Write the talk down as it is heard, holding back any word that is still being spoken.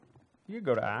You could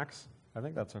go to Acts. I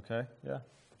think that's okay. Yeah.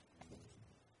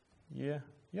 Yeah.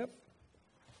 Yep.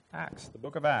 Acts, the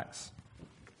book of Acts.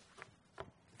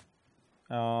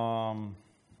 It's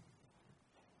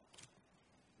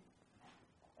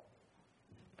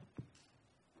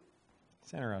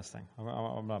interesting.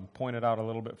 I'm going to point it out a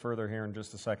little bit further here in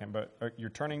just a second, but you're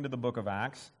turning to the book of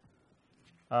Acts.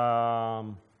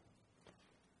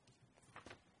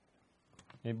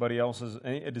 Anybody else's?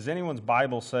 Does anyone's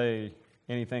Bible say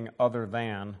anything other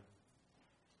than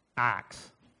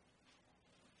Acts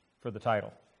for the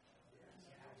title?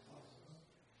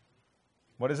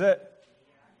 What is it?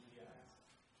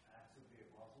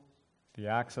 The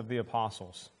Acts of the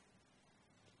Apostles.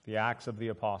 The Acts of the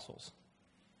Apostles.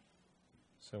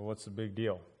 So what's the big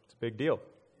deal? It's a big deal.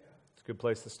 It's a good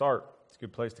place to start. It's a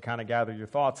good place to kind of gather your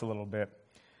thoughts a little bit.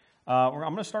 I'm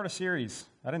going to start a series.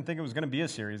 I didn't think it was going to be a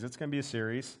series. It's going to be a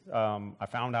series. I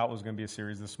found out it was going to be a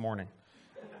series this morning.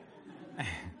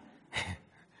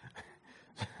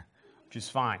 Which is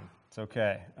fine. It's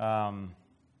okay. I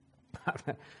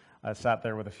sat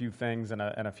there with a few things and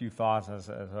a few thoughts. I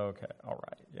said, okay, all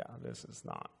right, yeah, this is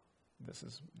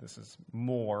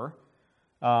more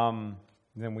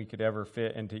than we could ever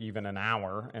fit into even an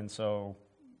hour. And so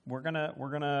we're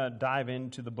gonna dive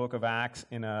into the book of Acts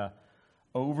in a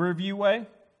overview way,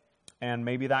 and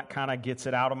maybe that kind of gets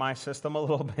it out of my system a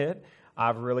little bit.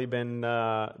 I've really been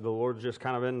the Lord's just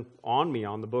kind of been on me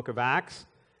on the book of Acts,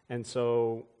 and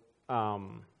so I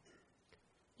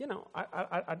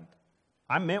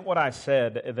meant what I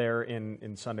said there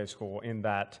in Sunday school, in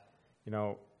that,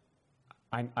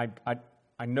 I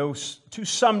know to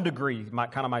some degree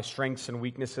my strengths and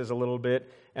weaknesses a little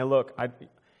bit. And look,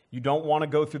 you don't want to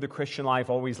go through the Christian life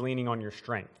always leaning on your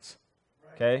strengths.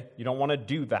 Okay? You don't want to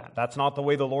do that. That's not the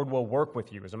way the Lord will work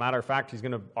with you. As a matter of fact, He's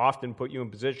going to often put you in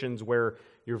positions where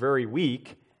you're very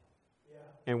weak,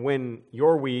 and when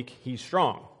you're weak, He's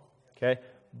strong. Okay?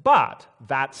 But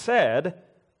that said,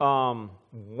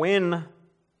 when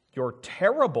you're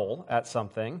terrible at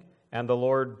something and the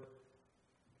Lord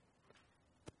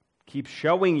keeps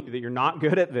showing you that you're not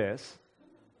good at this,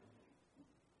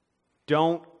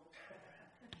 don't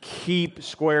keep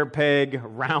square peg,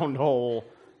 round hole,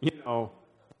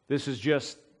 this is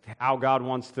just how God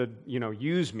wants to,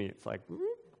 use me. It's like,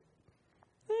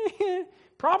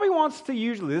 probably wants to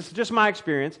usually, this is just my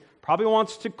experience, probably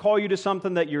wants to call you to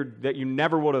something that you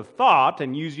never would have thought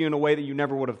and use you in a way that you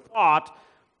never would have thought,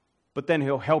 but then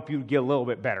He'll help you get a little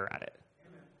bit better at it.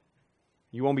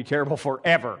 You won't be terrible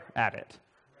forever at it.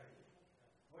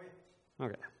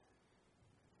 Okay.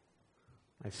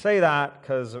 I say that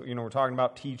because, we're talking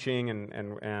about teaching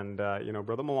and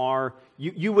Brother Millar,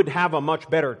 you would have a much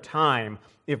better time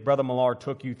if Brother Millar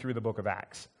took you through the book of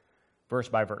Acts, verse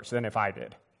by verse, than if I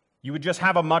did. You would just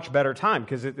have a much better time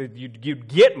because you'd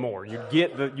get more.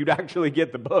 You'd actually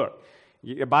get the book.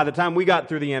 By the time we got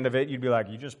through the end of it, you'd be like,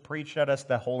 you just preached at us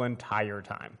the whole entire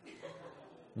time.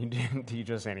 You didn't teach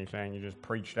us anything. You just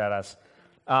preached at us.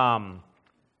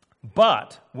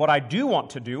 But what I do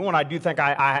want to do, what I do think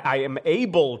I am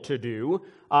able to do,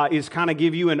 is kind of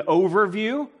give you an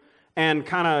overview and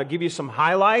kind of give you some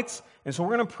highlights. And so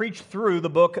we're going to preach through the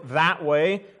book that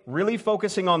way, really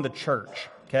focusing on the church,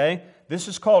 okay? This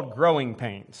is called Growing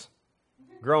Pains.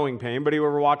 Growing Pain. Anybody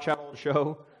ever watch that old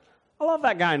show? I love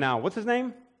that guy now. What's his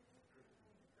name?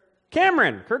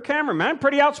 Cameron. Kirk Cameron, man.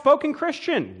 Pretty outspoken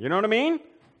Christian. You know what I mean?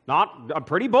 Not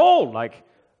pretty bold. Like,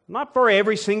 not for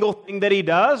every single thing that he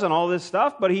does and all this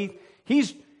stuff, but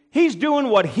he's doing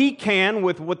what he can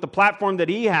with the platform that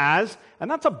he has,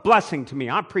 and that's a blessing to me.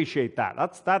 I appreciate that.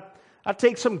 That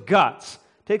takes some guts.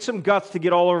 It takes some guts to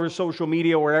get all over social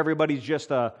media where everybody's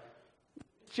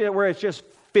where it's just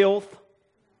filth,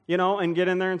 and get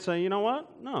in there and say, you know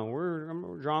what? No,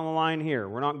 we're drawing the line here.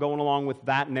 We're not going along with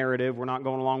that narrative. We're not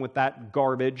going along with that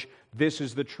garbage. This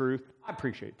is the truth. I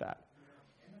appreciate that.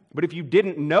 But if you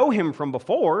didn't know him from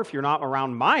before, if you're not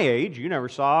around my age, you never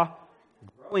saw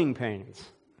Growing Pains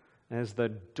as the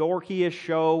dorkiest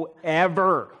show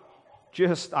ever.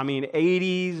 Just,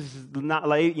 80s, not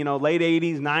late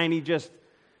 80s, 90s,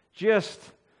 just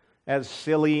as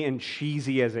silly and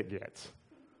cheesy as it gets.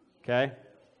 Okay?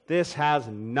 This has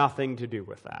nothing to do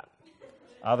with that,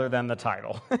 other than the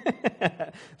title.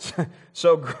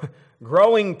 So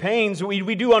Growing Pains,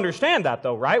 we do understand that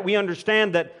though, right? We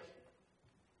understand that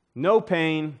no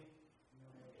pain,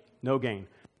 no gain.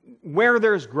 Where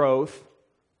there's growth,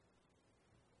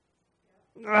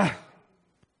 it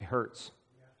hurts.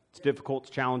 It's difficult,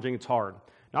 it's challenging, it's hard.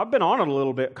 Now, I've been on it a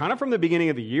little bit, kind of from the beginning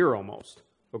of the year almost,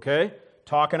 okay?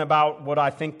 Talking about what I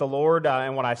think the Lord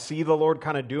and what I see the Lord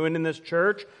kind of doing in this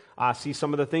church. I see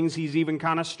some of the things he's even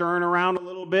kind of stirring around a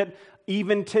little bit,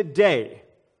 even today.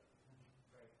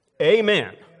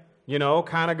 Amen. You know,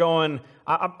 kind of going,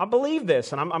 I believe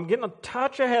this, and I'm getting a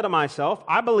touch ahead of myself.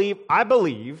 I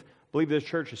believe this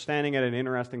church is standing at an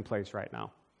interesting place right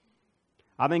now.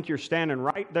 I think you're standing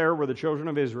right there where the children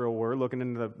of Israel were, looking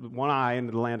into the one eye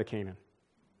into the land of Canaan.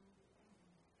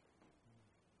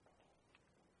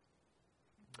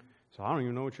 So I don't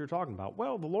even know what you're talking about.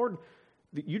 Well, the Lord,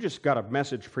 you just got a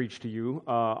message preached to you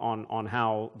on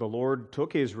how the Lord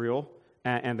took Israel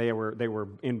and they were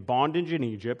in bondage in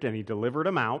Egypt, and He delivered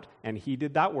them out, and He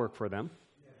did that work for them.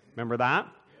 Remember that?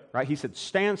 Right? He said,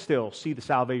 stand still, see the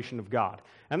salvation of God.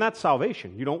 And that's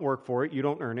salvation. You don't work for it, you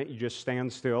don't earn it, you just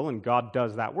stand still, and God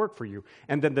does that work for you.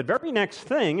 And then the very next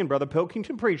thing, and Brother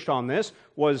Pilkington preached on this,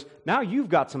 was now you've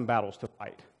got some battles to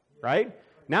fight, right?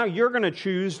 Now you're going to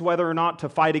choose whether or not to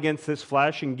fight against this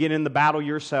flesh and get in the battle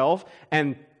yourself,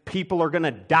 and people are going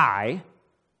to die,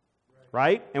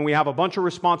 right? And we have a bunch of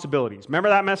responsibilities. Remember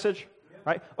that message?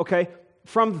 Right? Okay.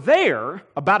 From there,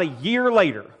 about a year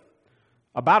later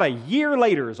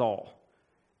is all,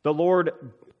 the Lord,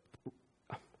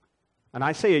 and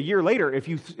I say a year later, if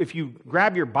you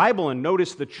grab your Bible and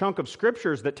notice the chunk of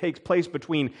scriptures that takes place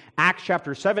between Acts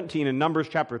chapter 17 and Numbers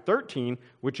chapter 13,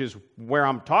 which is where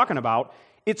I'm talking about,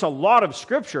 it's a lot of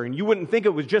scripture, and you wouldn't think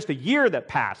it was just a year that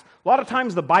passed. A lot of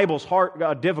times the Bible's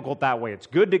difficult that way. It's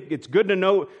good to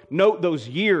note those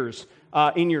years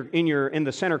in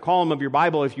the center column of your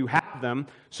Bible if you have them,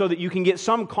 so that you can get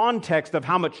some context of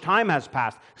how much time has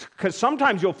passed. Because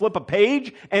sometimes you'll flip a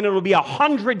page and it'll be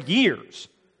 100 years,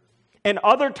 and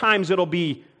other times it'll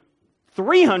be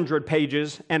 300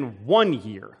 pages and 1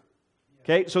 year.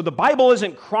 Okay, so the Bible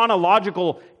isn't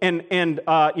chronological and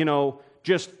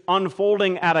just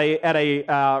unfolding at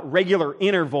a regular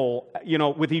interval,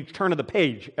 with each turn of the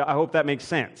page. I hope that makes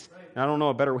sense. I don't know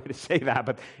a better way to say that,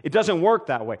 but it doesn't work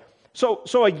that way.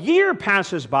 So a year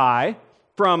passes by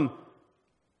from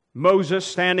Moses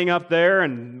standing up there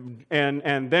and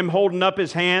them holding up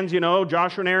his hands,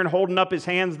 Joshua and Aaron holding up his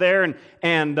hands there,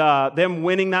 and them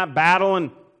winning that battle,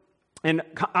 and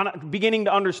beginning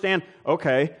to understand,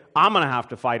 okay, I'm going to have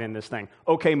to fight in this thing.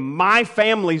 Okay, my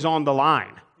family's on the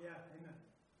line.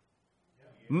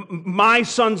 My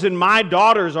sons and my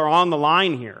daughters are on the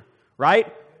line here,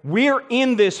 right? We're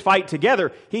in this fight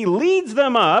together. He leads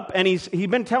them up, and he's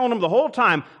been telling them the whole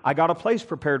time, I got a place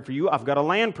prepared for you. I've got a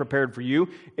land prepared for you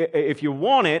if you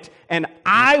want it, and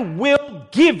I will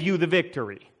give you the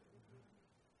victory.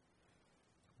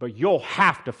 But you'll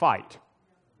have to fight.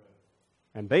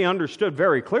 And they understood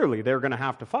very clearly they're going to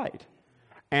have to fight.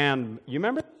 And you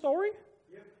remember the story?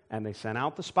 And they sent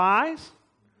out the spies,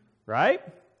 right?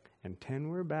 And 10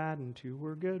 were bad and 2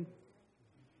 were good.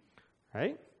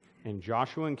 Right? And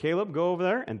Joshua and Caleb go over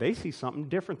there and they see something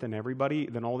different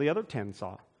than all the other 10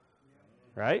 saw.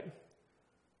 Right?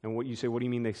 And what do you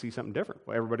mean they see something different?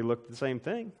 Well, everybody looked at the same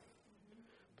thing.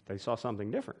 But they saw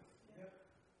something different.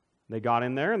 They got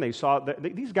in there and they saw that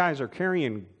these guys are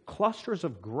carrying clusters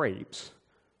of grapes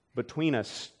between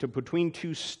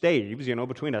 2 staves,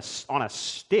 on a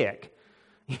stick.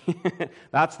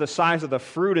 That's the size of the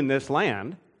fruit in this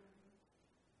land.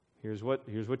 Here's what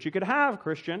you could have,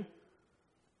 Christian.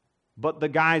 But the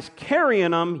guys carrying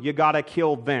them, you got to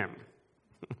kill them.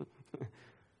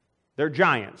 They're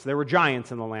giants. There were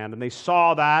giants in the land, and they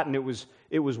saw that, and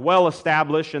it was well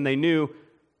established, and they knew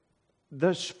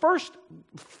this first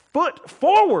foot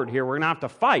forward here, we're going to have to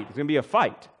fight. It's going to be a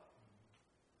fight.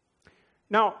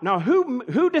 Now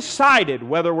who decided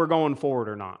whether we're going forward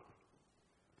or not?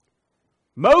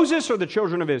 Moses or the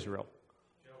children of Israel?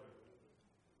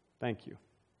 Thank you.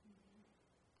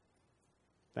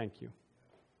 Thank you.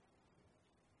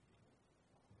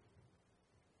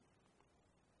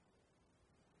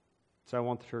 So I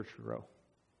want the church to grow.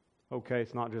 Okay,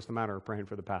 it's not just a matter of praying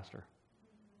for the pastor.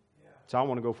 So I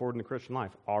want to go forward in the Christian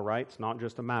life. All right, it's not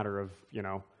just a matter of,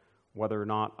 whether or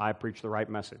not I preach the right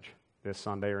message this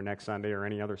Sunday or next Sunday or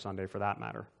any other Sunday for that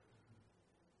matter.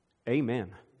 Amen.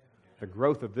 The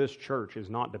growth of this church is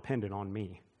not dependent on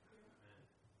me.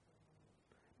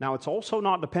 Now, it's also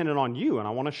not dependent on you, and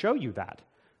I want to show you that.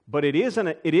 But it is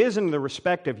in the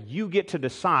respect of you get to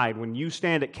decide when you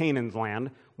stand at Canaan's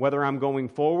land whether I'm going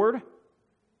forward.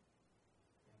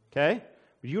 Okay?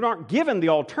 You aren't given the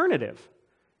alternative.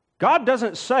 God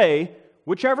doesn't say,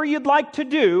 whichever you'd like to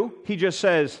do. He just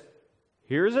says,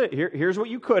 here's it. Here's what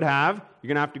you could have. You're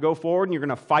going to have to go forward and you're going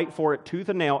to fight for it tooth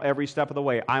and nail every step of the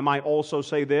way. I might also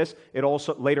say this.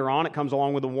 Later on, it comes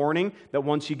along with a warning that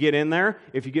once you get in there,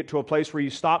 if you get to a place where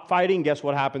you stop fighting, guess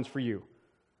what happens for you?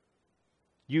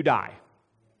 You die.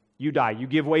 You die. You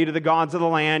give way to the gods of the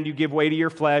land. You give way to your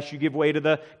flesh. You give way to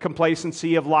the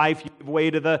complacency of life. You give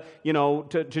way to the,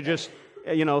 to just,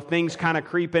 things kind of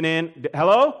creeping in.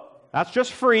 Hello? That's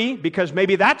just free, because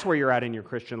maybe that's where you're at in your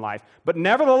Christian life. But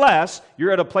nevertheless,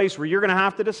 you're at a place where you're going to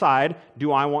have to decide,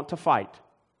 do I want to fight?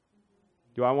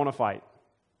 Do I want to fight?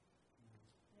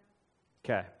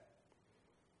 Okay.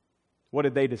 What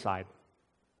did they decide?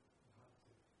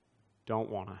 Don't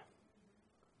want to.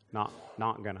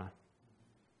 Not gonna.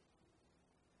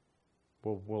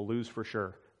 We'll lose for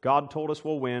sure. God told us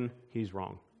we'll win. He's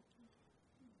wrong.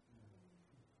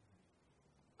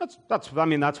 That's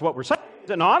what we're saying. Is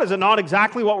it not? Is it not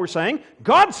exactly what we're saying?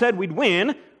 God said we'd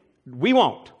win. We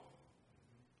won't.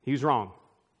 He's wrong.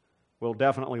 We'll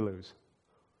definitely lose.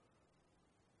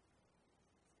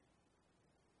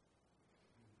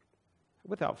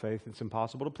 Without faith, it's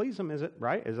impossible to please Him, is it?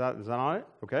 Right? Is that not it?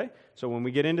 Okay. So when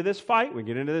we get into this fight, we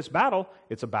get into this battle,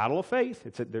 it's a battle of faith.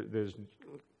 It's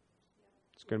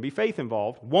going to be faith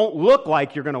involved. Won't look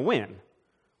like you're going to win.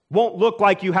 Won't look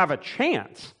like you have a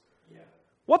chance.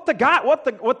 What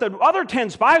the other 10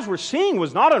 spies were seeing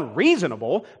was not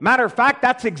unreasonable. Matter of fact,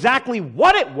 that's exactly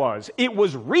what it was. It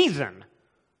was reason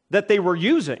that they were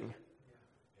using.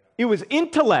 It was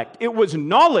intellect. It was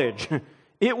knowledge.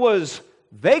 It was,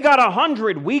 they got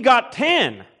 100, we got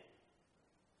 10.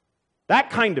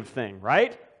 That kind of thing,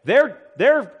 right?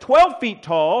 They're 12 feet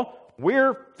tall,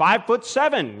 we're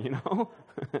 5'7",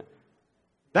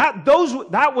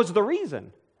 That was the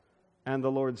reason. And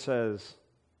the Lord says,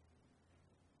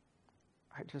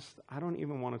 I don't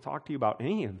even want to talk to you about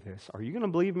any of this. Are you going to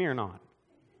believe me or not?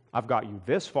 I've got you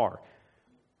this far.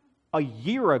 A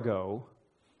year ago,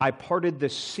 I parted the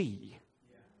sea.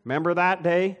 Remember that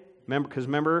day?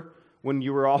 Remember when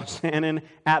you were all standing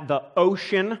at the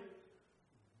ocean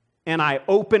and I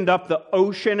opened up the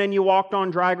ocean and you walked on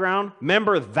dry ground?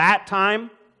 Remember that time?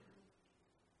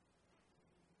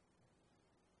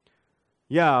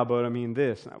 Yeah, but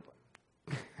this.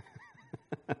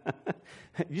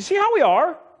 You see how we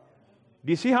are?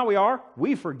 Do you see how we are?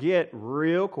 We forget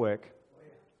real quick,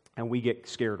 and we get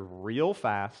scared real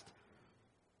fast,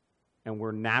 and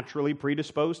we're naturally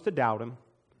predisposed to doubt Him.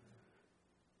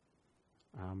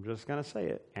 I'm just going to say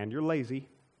it. And you're lazy.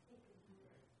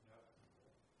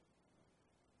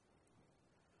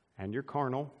 And you're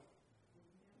carnal.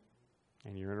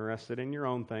 And you're interested in your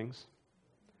own things.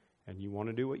 And you want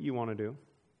to do what you want to do.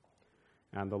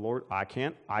 And the Lord, I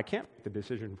can't make the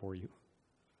decision for you.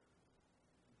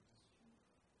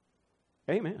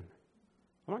 Amen.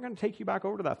 I'm not going to take you back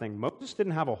over to that thing. Moses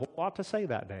didn't have a whole lot to say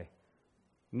that day.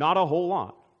 Not a whole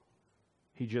lot.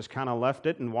 He just kind of left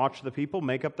it and watched the people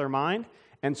make up their mind.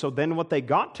 And so then what they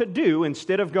got to do,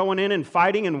 instead of going in and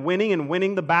fighting and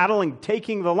winning the battle and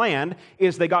taking the land,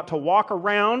 is they got to walk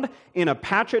around in a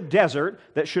patch of desert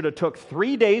that should have took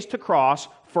 3 days to cross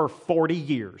for 40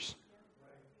 years.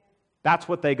 That's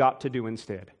what they got to do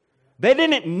instead. They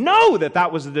didn't know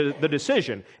that was the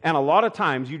decision. And a lot of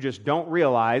times you just don't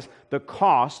realize the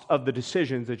cost of the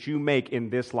decisions that you make in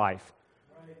this life.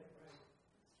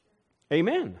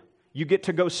 Amen. You get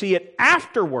to go see it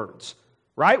afterwards,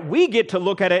 right? We get to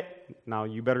look at it. Now,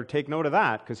 you better take note of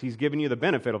that, because He's giving you the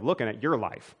benefit of looking at your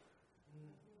life.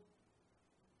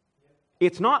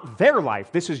 It's not their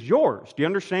life. This is yours. Do you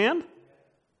understand?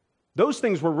 Those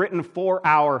things were written for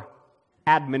our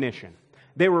admonition.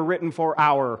 They were written for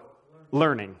our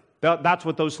learning. That's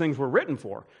what those things were written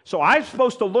for. So I'm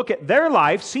supposed to look at their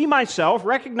life, see myself,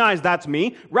 recognize that's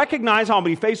me, recognize I'll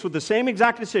be faced with the same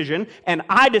exact decision, and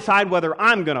I decide whether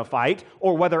I'm going to fight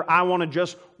or whether I want to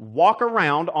just walk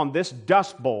around on this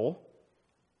dust bowl,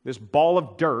 this ball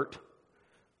of dirt,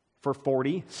 for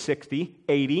 40, 60,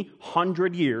 80,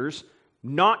 100 years,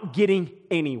 not getting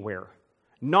anywhere,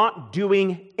 not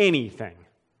doing anything.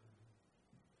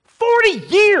 40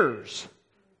 years!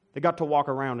 They got to walk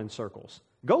around in circles.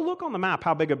 Go look on the map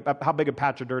how big a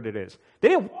patch of dirt it is. They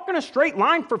didn't walk in a straight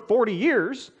line for 40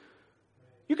 years.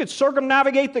 You could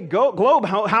circumnavigate the globe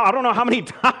I don't know how many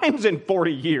times in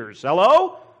 40 years.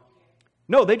 Hello?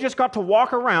 No, they just got to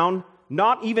walk around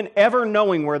not even ever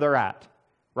knowing where they're at.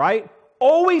 Right?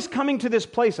 Always coming to this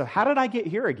place of, how did I get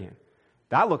here again?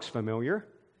 That looks familiar.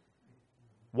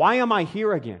 Why am I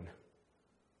here again?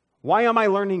 Why am I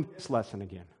learning this lesson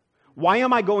again? Why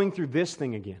am I going through this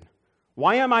thing again?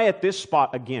 Why am I at this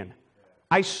spot again?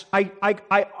 I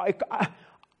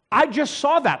just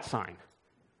saw that sign.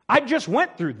 I just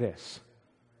went through this.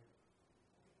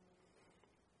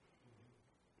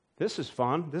 This is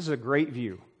fun. This is a great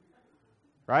view.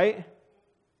 Right?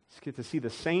 Let's get to see the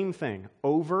same thing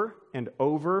over and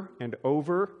over and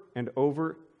over and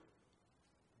over.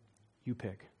 You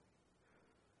pick.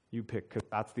 You pick, because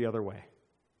that's the other way.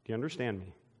 Do you understand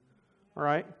me? All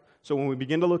right? So when we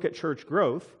begin to look at church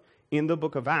growth in the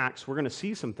book of Acts, we're going to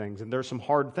see some things, and there's some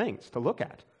hard things to look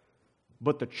at.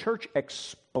 But the church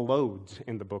explodes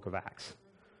in the book of Acts.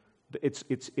 It's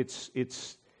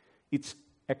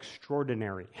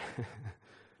extraordinary,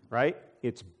 right?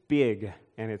 It's big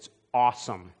and it's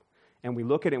awesome. And we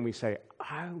look at it and we say,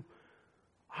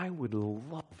 I would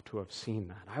love to have seen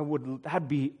that. That'd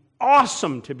be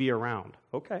awesome to be around.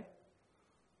 Okay.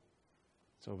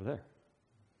 It's over there.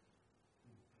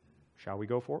 Shall we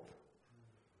go forth?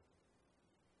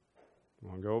 You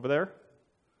want to go over there?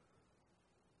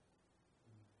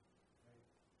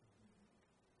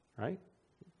 Right?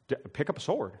 Pick up a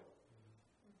sword.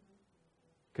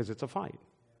 Because it's a fight.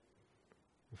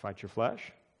 You fight your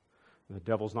flesh. The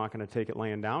devil's not going to take it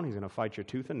laying down. He's going to fight your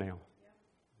tooth and nail.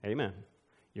 Amen.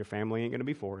 Your family ain't going to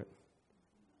be for it.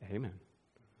 Amen.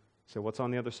 So what's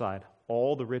on the other side?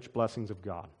 All the rich blessings of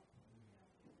God.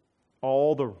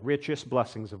 All the richest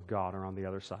blessings of God are on the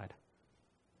other side.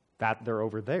 That they're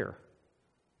over there.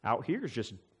 Out here is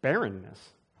just barrenness.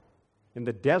 In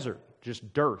the desert,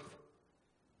 just dearth.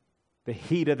 The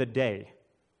heat of the day.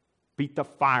 Beat the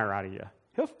fire out of you.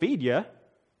 He'll feed you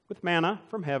with manna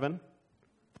from heaven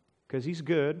because He's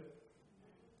good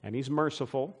and He's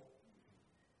merciful.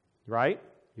 Right?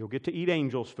 You'll get to eat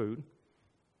angels' food.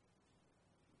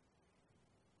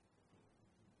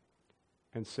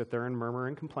 And sit there and murmur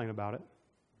and complain about it.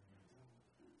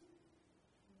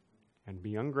 And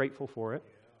be ungrateful for it.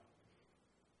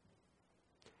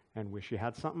 And wish you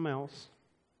had something else.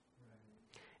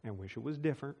 And wish it was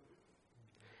different.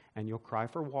 And you'll cry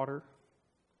for water.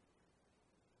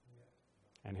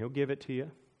 And He'll give it to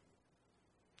you.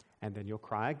 And then you'll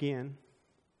cry again.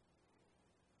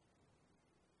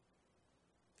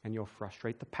 And you'll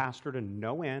frustrate the pastor to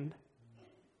no end.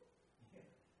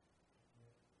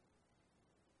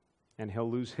 And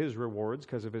he'll lose his rewards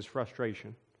because of his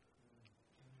frustration.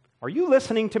 Are you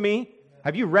listening to me?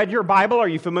 Have you read your Bible? Are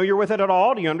you familiar with it at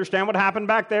all? Do you understand what happened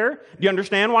back there? Do you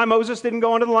understand why Moses didn't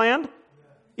go into the land?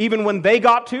 Even when they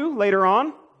got to later on?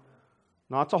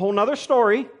 No, that's a whole other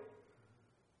story.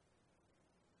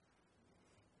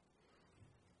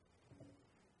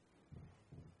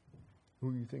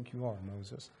 Who do you think you are,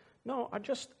 Moses? No, I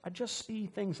just see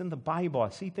things in the Bible. I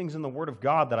see things in the Word of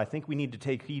God that I think we need to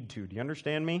take heed to. Do you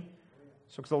understand me?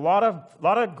 So it's a lot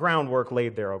of groundwork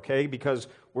laid there, okay? Because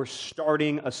we're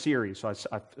starting a series. So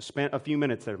I've spent a few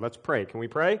minutes there. Let's pray. Can we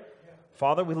pray? Yeah.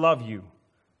 Father, we love You.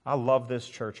 I love this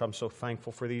church. I'm so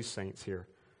thankful for these saints here.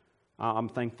 I'm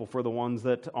thankful for the ones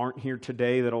that aren't here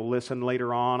today that will listen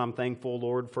later on. I'm thankful,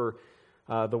 Lord, for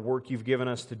the work You've given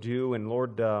us to do. And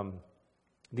Lord,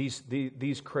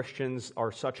 these Christians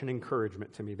are such an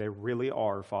encouragement to me. They really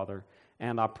are, Father.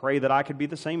 And I pray that I could be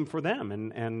the same for them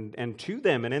and to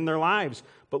them and in their lives.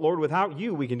 But Lord, without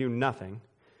You, we can do nothing.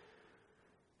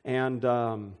 And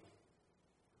Father,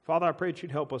 I pray that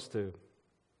You'd help us to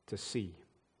see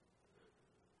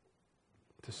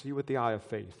with the eye of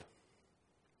faith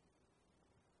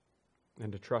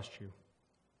and to trust You.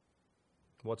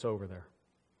 What's over there?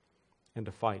 And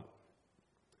to fight.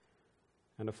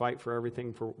 And to fight for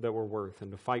everything that we're worth,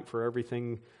 and to fight for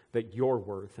everything that You're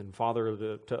worth, and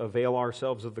Father, to avail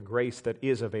ourselves of the grace that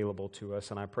is available to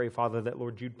us. And I pray, Father, that,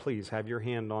 Lord, You'd please have Your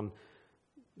hand on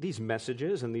these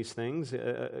messages and these things,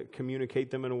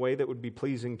 communicate them in a way that would be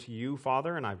pleasing to You,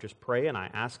 Father, and I just pray and I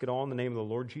ask it all in the name of the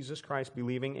Lord Jesus Christ,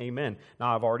 believing, amen.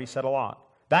 Now, I've already said a lot.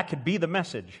 That could be the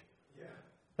message. Yeah.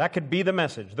 That could be the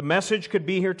message. The message could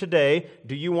be here today,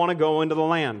 do you want to go into the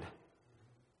land?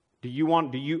 What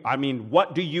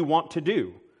do you want to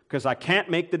do? Because I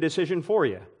can't make the decision for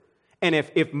you. And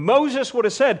if Moses would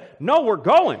have said, no, we're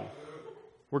going.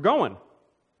 You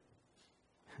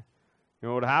know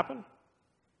what would have happened?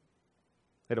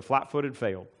 They'd have flat-footed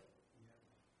failed.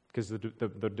 Because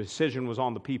the decision was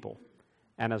on the people.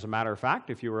 And as a matter of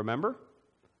fact, if you remember,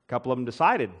 a couple of them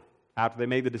decided after they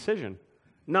made the decision,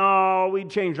 no, we'd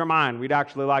change our mind. We'd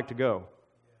actually like to go.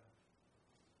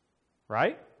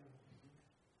 Right?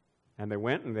 And they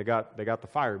went and they got the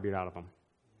fire beat out of them.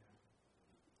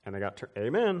 And they got,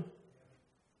 amen.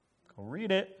 Go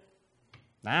read it.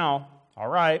 Now, all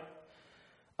right.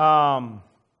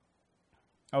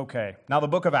 Okay, now the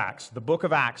book of Acts. The book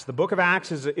of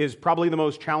Acts is probably the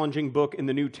most challenging book in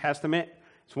the New Testament.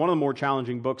 It's one of the more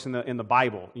challenging books in the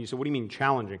Bible. And you say, what do you mean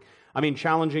challenging? I mean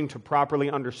challenging to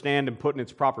properly understand and put in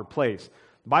its proper place.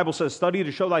 The Bible says, study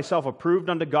to show thyself approved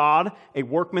unto God, a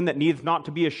workman that needeth not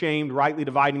to be ashamed, rightly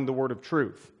dividing the word of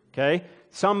truth. Okay?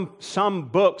 Some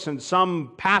books and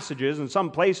some passages and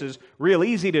some places real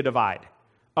easy to divide.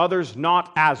 Others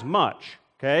not as much.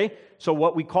 Okay? So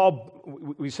what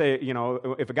we say,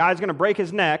 if a guy's going to break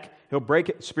his neck, he'll break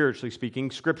it, spiritually speaking,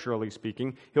 scripturally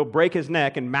speaking, he'll break his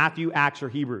neck in Matthew, Acts, or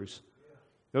Hebrews.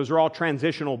 Those are all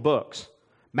transitional books.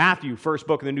 Matthew, first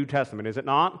book of the New Testament, is it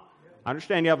not? I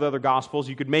understand you have the other Gospels.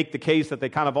 You could make the case that they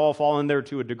kind of all fall in there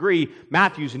to a degree.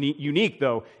 Matthew's unique,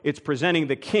 though. It's presenting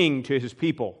the king to his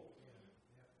people.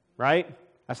 Right?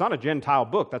 That's not a Gentile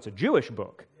book. That's a Jewish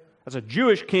book. That's a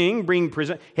Jewish king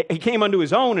he came unto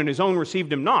his own, and his own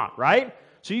received him not. Right?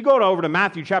 So you go over to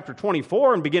Matthew chapter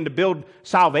 24 and begin to build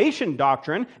salvation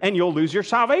doctrine, and you'll lose your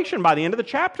salvation by the end of the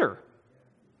chapter.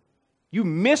 You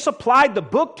misapplied the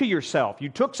book to yourself. You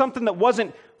took something that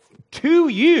wasn't to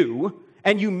you,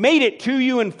 and you made it to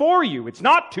you and for you. It's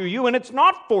not to you and it's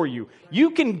not for you.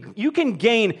 You can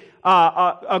gain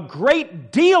a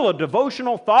great deal of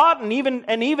devotional thought and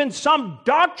even some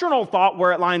doctrinal thought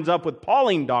where it lines up with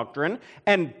Pauline doctrine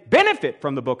and benefit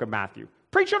from the book of Matthew.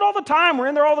 Preach it all the time. We're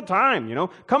in there all the time.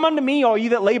 Come unto me, all ye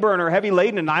that labor and are heavy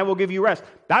laden, and I will give you rest.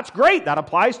 That's great. That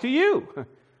applies to you.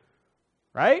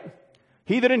 Right?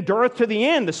 He that endureth to the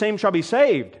end, the same shall be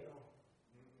saved.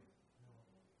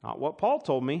 Not what Paul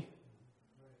told me.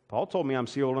 Paul told me I'm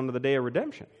sealed unto the day of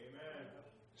redemption. Amen.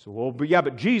 So,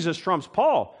 but Jesus trumps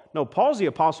Paul. No, Paul's the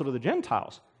apostle to the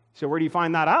Gentiles. So where do you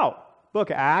find that out?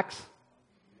 Book of Acts.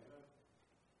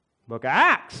 Book of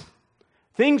Acts.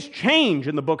 Things change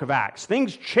in the book of Acts.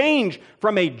 Things change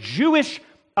from a Jewish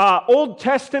Old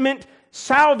Testament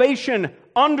salvation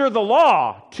under the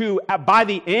law to, by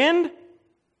the end,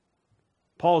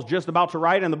 Paul's just about to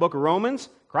write in the book of Romans,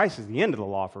 Christ is the end of the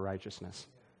law for righteousness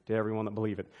to everyone that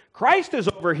believe it. Christ is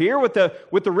over here with the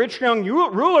rich young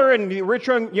ruler, and the rich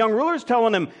young ruler is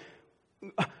telling him,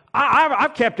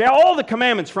 I've kept all the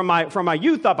commandments from my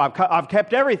youth up. I've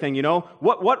kept everything.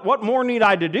 What more need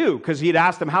I to do? Because he'd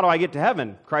asked him, how do I get to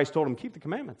heaven? Christ told him, keep the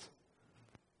commandments.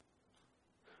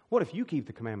 What if you keep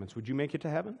the commandments? Would you make it to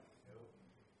heaven?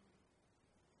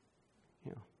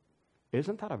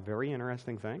 Isn't that a very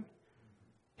interesting thing?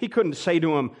 He couldn't say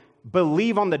to him,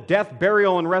 believe on the death,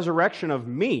 burial, and resurrection of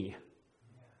me.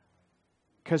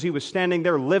 Because he was standing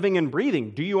there living and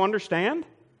breathing. Do you understand?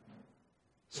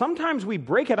 Sometimes we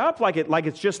break it up like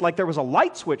it's just like there was a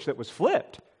light switch that was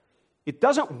flipped. It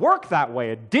doesn't work that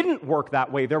way. It didn't work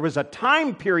that way. There was a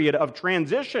time period of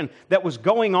transition that was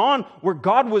going on where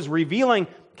God was revealing,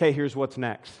 okay, here's what's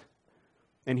next.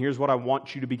 And here's what I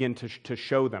want you to begin to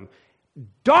show them.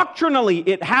 Doctrinally,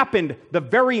 it happened the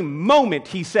very moment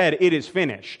he said, it is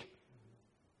finished.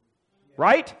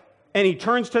 Right? And he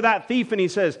turns to that thief and he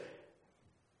says,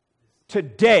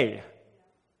 today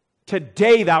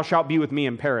thou shalt be with me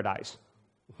in paradise.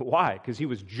 Why? Because he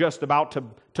was just about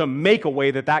to make a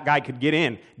way that guy could get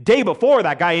in. Day before,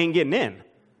 that guy ain't getting in.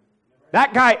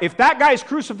 That guy, if that guy's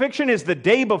crucifixion is the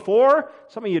day before,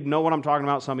 some of you know what I'm talking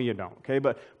about, some of you don't. Okay,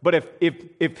 but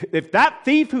if that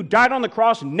thief who died on the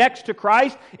cross next to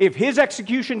Christ, if his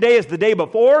execution day is the day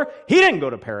before, he didn't go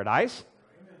to paradise.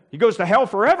 He goes to hell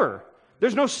forever.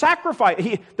 There's no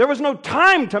sacrifice. There was no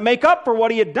time to make up for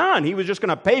what he had done. He was just going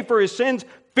to pay for his sins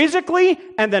physically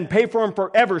and then pay for them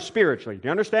forever spiritually. Do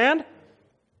you understand?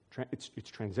 It's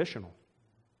transitional.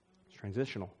 It's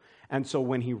transitional. And so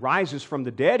when he rises from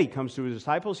the dead, he comes to his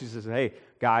disciples. He says, hey,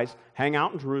 guys, hang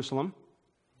out in Jerusalem.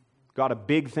 Got a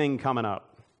big thing coming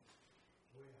up.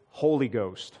 Holy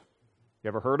Ghost. You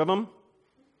ever heard of him?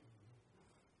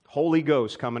 Holy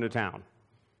Ghost coming to town.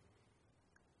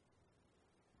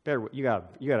 You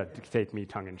got to take me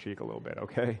tongue-in-cheek a little bit,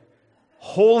 okay?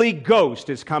 Holy Ghost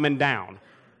is coming down.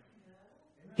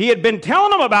 He had been telling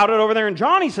them about it over there in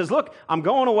John. He says, look, I'm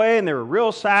going away, and they were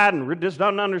real sad and just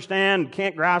doesn't understand,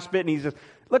 can't grasp it. And he says,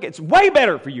 look, it's way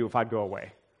better for you if I'd go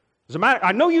away. As a matter,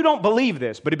 I know you don't believe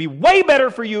this, but it'd be way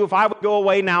better for you if I would go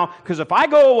away now, because if I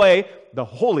go away, the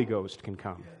Holy Ghost can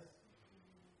come.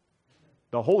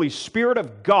 The Holy Spirit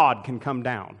of God can come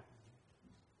down.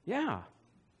 Yeah.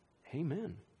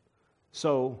 Amen.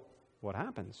 So, what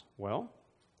happens? Well,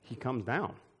 he comes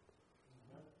down.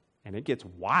 And it gets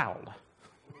wild.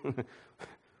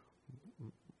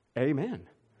 Amen.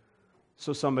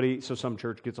 So some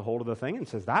church gets a hold of the thing and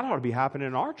says, that ought to be happening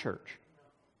in our church.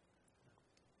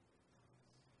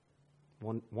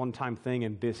 One-time thing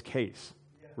in this case.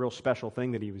 Real special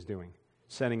thing that he was doing.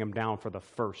 Setting him down for the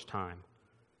first time.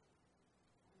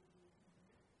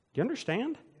 Do you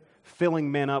understand?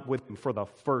 Filling men up with him for the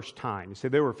first time. You say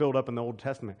they were filled up in the Old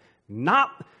Testament.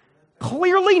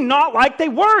 Clearly not like they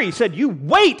were. He said, you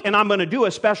wait and I'm going to do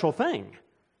a special thing.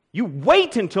 You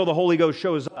wait until the Holy Ghost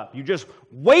shows up. You just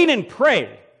wait and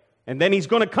pray. And then he's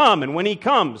going to come. And when he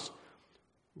comes,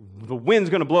 the wind's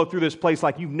going to blow through this place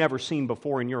like you've never seen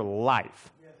before in your life.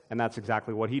 And that's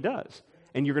exactly what he does.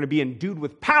 And you're going to be endued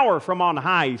with power from on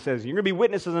high, he says. You're going to be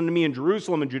witnesses unto me in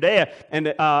Jerusalem and Judea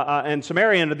and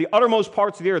Samaria and to the uttermost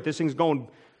parts of the earth. This thing's going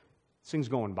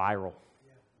viral.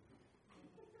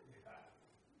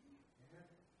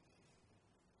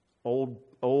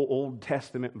 Old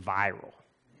Testament viral.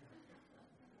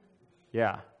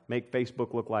 Yeah, make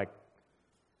Facebook look like,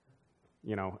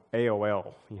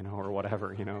 AOL, or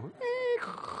whatever,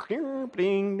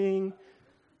 Ding, ding.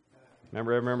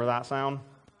 Remember that sound?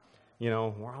 We're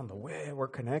on the way, we're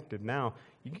connected now.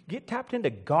 You get tapped into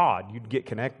God, you'd get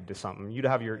connected to something. You'd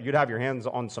have your hands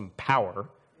on some power,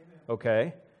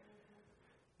 okay?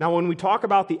 Now, when we talk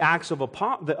about the Acts of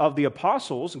the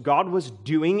Apostles, God was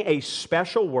doing a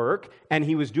special work, and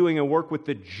He was doing a work with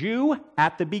the Jew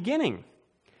at the beginning.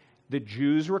 The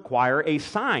Jews require a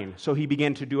sign, so He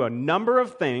began to do a number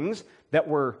of things that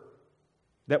were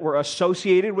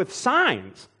associated with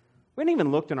signs. We haven't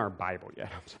even looked in our Bible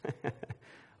yet.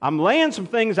 I'm laying some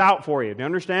things out for you. Do you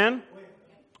understand?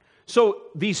 So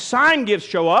these sign gifts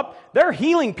show up. They're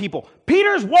healing people.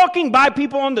 Peter's walking by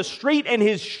people on the street and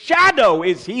his shadow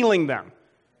is healing them.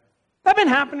 That been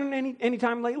happening any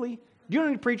time lately? Do you know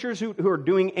any preachers who are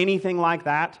doing anything like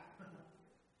that?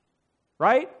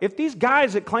 Right? If these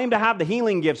guys that claim to have the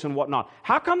healing gifts and whatnot,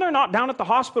 how come they're not down at the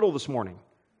hospital this morning?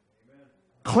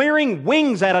 Clearing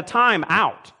wings at a time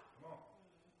out.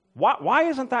 Why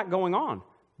isn't that going on?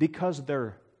 Because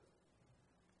they're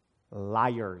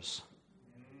liars.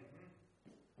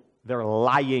 They're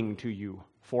lying to you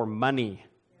for money.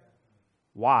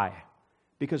 Why?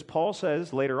 Because Paul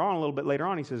says a little bit later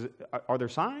on, he says, are there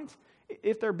signs?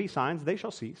 If there be signs, they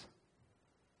shall cease.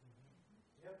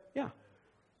 Yeah.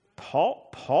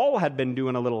 Paul had been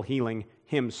doing a little healing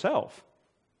himself.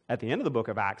 At the end of the book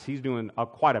of Acts, he's doing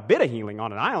quite a bit of healing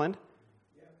on an island.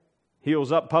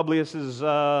 Heals up Publius's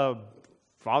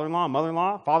father-in-law,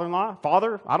 mother-in-law,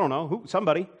 father, I don't know,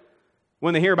 somebody.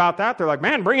 When they hear about that, they're like,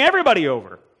 man, bring everybody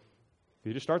over.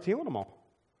 He just starts healing them all.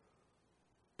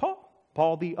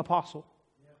 Paul the apostle.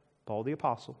 Paul the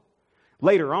apostle.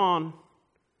 Later on,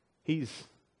 he's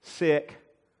sick.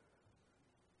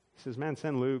 He says, man,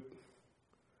 send Luke.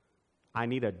 I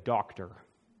need a doctor.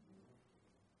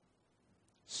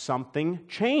 Something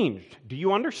changed. Do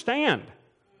you understand?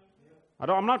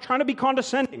 I'm not trying to be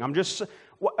condescending. I'm just...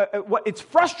 it's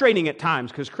frustrating at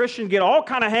times because Christians get all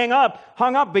kind of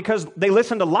hung up because they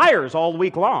listen to liars all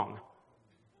week long.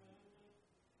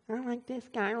 I don't like this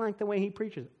guy. I don't like the way he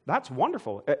preaches. That's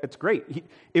wonderful. It's great.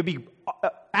 It'd be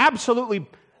absolutely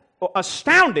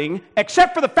astounding,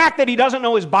 except for the fact that he doesn't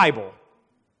know his Bible.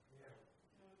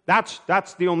 That's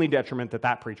the only detriment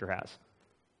that preacher has.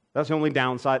 That's the only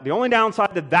downside. The only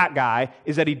downside to that guy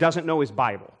is that he doesn't know his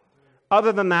Bible.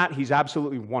 Other than that, he's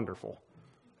absolutely wonderful.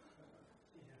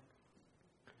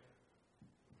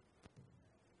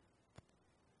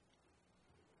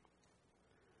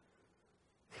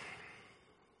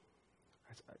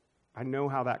 I know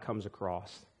how that comes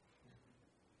across.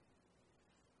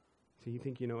 So you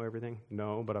think you know everything?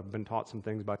 No, but I've been taught some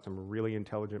things by some really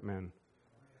intelligent men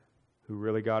who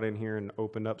really got in here and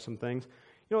opened up some things.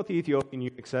 You know what the Ethiopian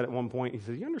eunuch said at one point? He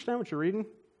says, you understand what you're reading?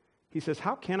 He says,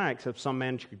 how can I except some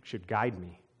man should guide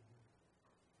me?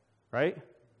 Right?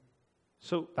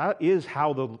 So that is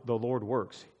how the Lord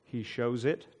works. He shows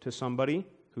it to somebody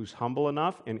who's humble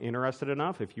enough and interested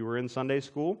enough. If you were in Sunday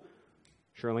school,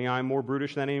 surely I am more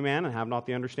brutish than any man and have not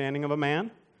the understanding of a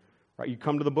man. Right? You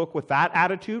come to the book with that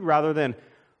attitude rather than,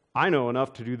 I know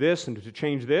enough to do this and to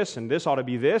change this and this ought to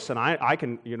be this and I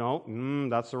can,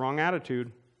 that's the wrong attitude.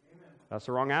 Amen. That's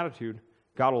the wrong attitude.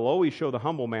 God will always show the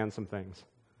humble man some things.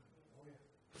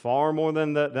 Far more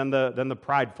than the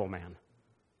prideful man.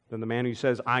 Than the man who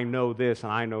says, I know this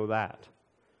and I know that.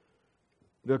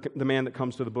 The man that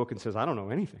comes to the book and says, I don't know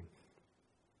anything.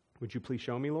 Would you please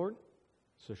show me, Lord?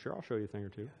 So sure, I'll show you a thing or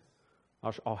two.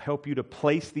 I'll help you to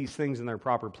place these things in their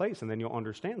proper place, and then you'll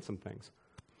understand some things.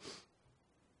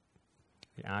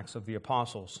 The Acts of the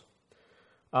Apostles.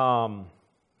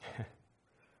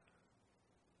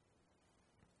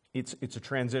 It's a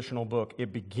transitional book.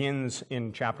 It begins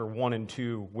in chapter 1 and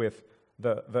 2 with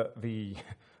the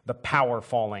power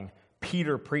falling.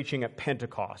 Peter preaching at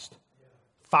Pentecost.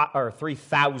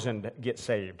 3,000 get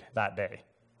saved that day,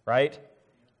 right?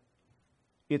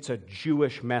 It's a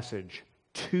Jewish message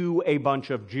to a bunch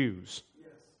of Jews,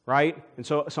 right? And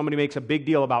so somebody makes a big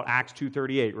deal about Acts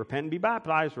 2:38. Repent and be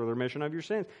baptized for the remission of your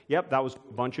sins. Yep, that was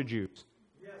a bunch of Jews.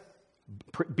 Yes.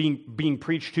 Being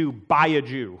preached to by a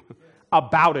Jew,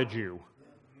 about a Jew.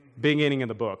 Beginning of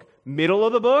the book. Middle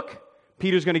of the book,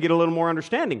 Peter's going to get a little more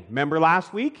understanding. Remember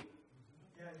last week?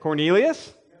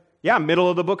 Cornelius? Yeah, middle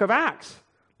of the book of Acts.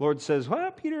 Lord says,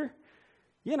 well, Peter,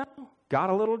 got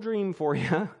a little dream for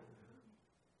you.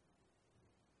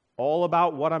 All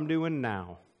about what I'm doing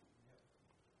now.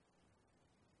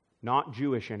 Not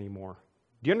Jewish anymore.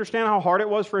 Do you understand how hard it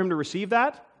was for him to receive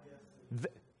that?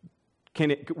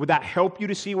 Would that help you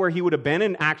to see where he would have been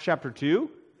in Acts chapter 2?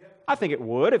 I think it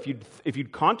would if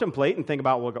you'd contemplate and think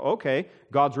about, well, okay,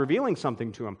 God's revealing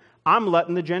something to him. I'm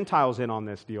letting the Gentiles in on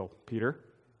this deal, Peter.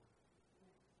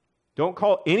 Don't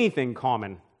call anything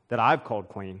common that I've called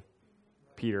clean,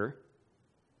 Peter.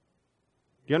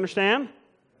 Do you understand?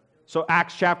 So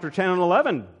Acts chapter 10 and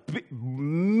 11,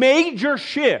 major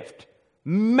shift,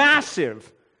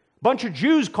 massive. Bunch of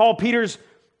Jews call Peter's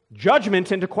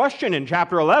judgment into question in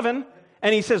chapter 11.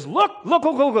 And he says, look,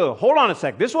 hold on a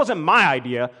sec. This wasn't my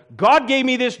idea. God gave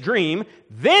me this dream.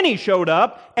 Then he showed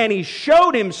up and he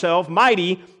showed himself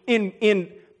mighty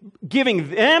in giving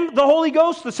them the Holy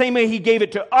Ghost the same way he gave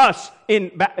it to us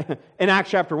in Acts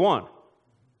chapter 1.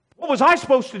 What was I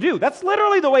supposed to do? That's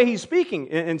literally the way he's speaking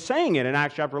and saying it in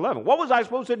Acts chapter 11. What was I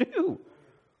supposed to do?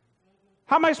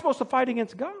 How am I supposed to fight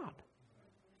against God?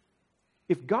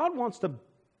 If God wants to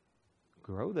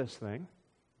grow this thing,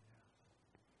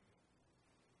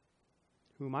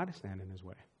 who am I to stand in his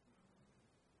way?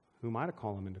 Who am I to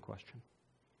call him into question?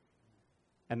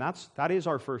 And that is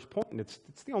our first point, and it's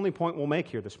the only point we'll make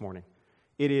here this morning.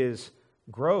 It is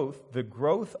growth. The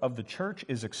growth of the church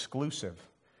is exclusive.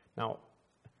 Now,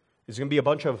 there's going to be a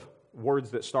bunch of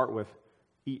words that start with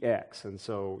EX, and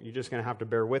so you're just going to have to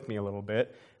bear with me a little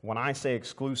bit. When I say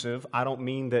exclusive, I don't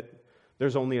mean that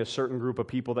there's only a certain group of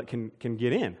people that can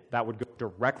get in. That would go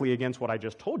directly against what I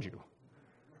just told you.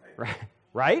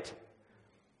 Right?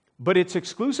 But it's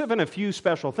exclusive in a few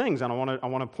special things, and I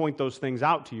want to point those things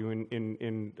out to you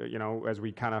in as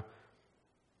we kind of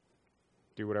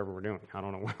do whatever we're doing. I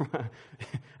don't know,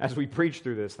 as we preach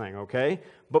through this thing, okay?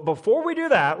 But before we do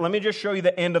that, let me just show you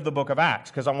the end of the book of Acts,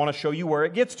 because I want to show you where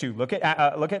it gets to. Look at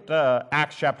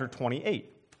Acts chapter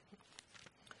 28.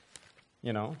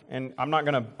 And I'm not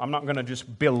gonna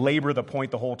just belabor the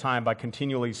point the whole time by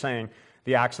continually saying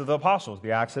the Acts of the Apostles,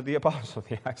 the Acts of the Apostles,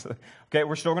 the Acts of the... Okay,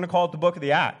 we're still going to call it the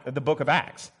book of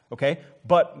Acts, okay?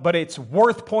 But it's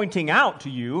worth pointing out to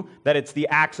you that it's the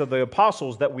Acts of the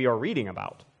Apostles that we are reading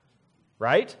about,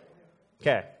 right?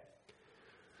 Okay.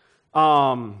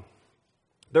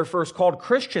 They're first called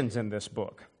Christians in this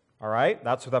book, all right?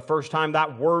 That's the first time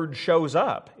that word shows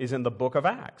up, is in the book of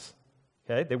Acts,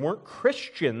 okay? They weren't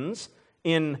Christians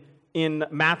in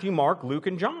Matthew, Mark, Luke,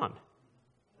 and John.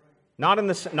 Not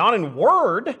in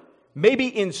word, maybe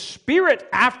in spirit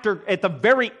at the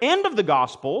very end of the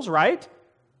Gospels, right?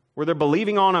 Where they're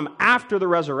believing on him after the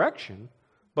resurrection.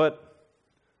 But,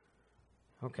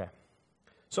 okay.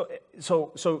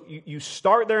 So you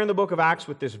start there in the book of Acts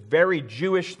with this very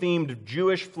Jewish-themed,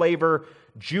 Jewish flavor,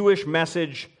 Jewish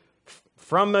message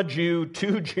from a Jew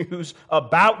to Jews,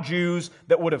 about Jews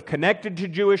that would have connected to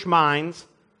Jewish minds,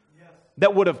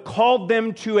 that would have called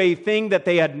them to a thing that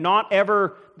they had not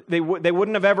ever... They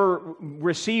wouldn't have ever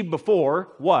received before.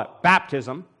 What?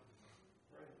 Baptism.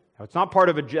 That's not part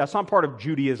of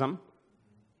Judaism.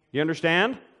 You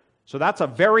understand? So that's a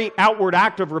very outward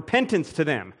act of repentance to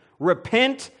them.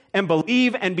 Repent and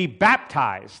believe and be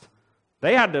baptized.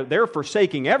 They're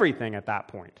forsaking everything at that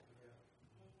point.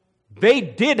 They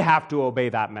did have to obey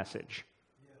that message.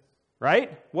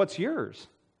 Right? What's yours?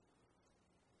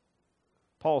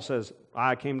 Paul says,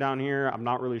 I came down here, I'm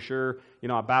not really sure.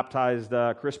 I baptized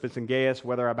Crispus and Gaius.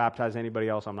 Whether I baptized anybody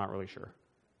else, I'm not really sure.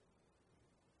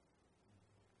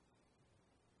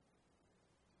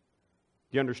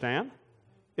 Do you understand?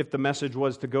 If the message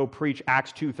was to go preach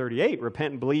Acts 2:38,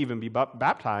 repent and believe and be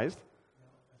baptized,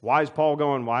 why is Paul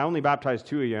going, well, I only baptized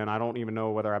 2 of you, and I don't even know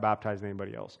whether I baptized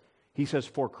anybody else? He says,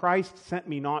 for Christ sent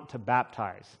me not to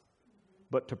baptize,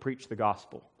 but to preach the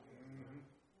gospel.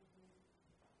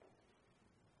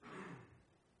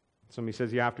 Somebody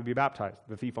says you have to be baptized.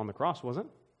 The thief on the cross wasn't.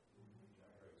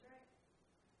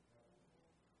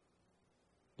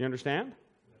 Do you understand?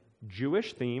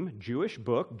 Jewish theme, Jewish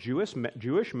book,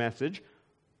 Jewish message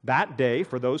that day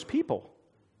for those people.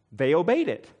 They obeyed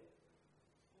it.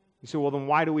 You say, well, then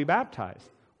why do we baptize?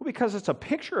 Well, because it's a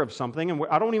picture of something, and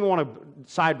I don't even want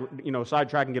to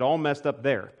sidetrack and get all messed up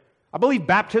there. I believe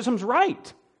baptism's right.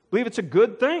 I believe it's a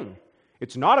good thing.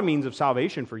 It's not a means of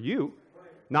salvation for you,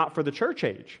 not for the church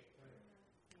age.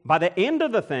 By the end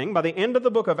of the thing, by the end of the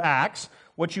book of Acts,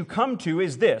 what you come to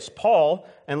is this. Paul,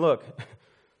 and look,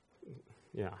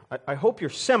 I hope you're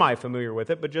semi-familiar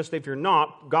with it, but just if you're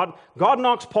not, God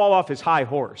knocks Paul off his high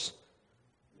horse.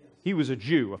 He was a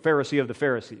Jew, a Pharisee of the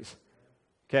Pharisees.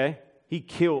 Okay?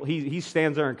 He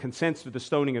stands there and consents to the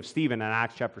stoning of Stephen in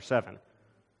Acts chapter 7.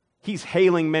 He's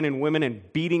hailing men and women and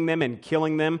beating them and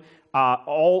killing them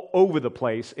all over the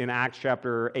place in Acts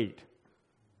chapter 8.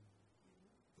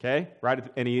 Okay? Right?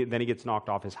 And then he gets knocked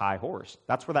off his high horse.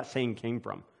 That's where that saying came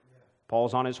from.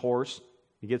 Paul's on his horse.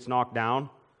 He gets knocked down.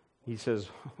 He says,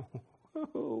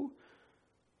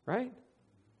 right?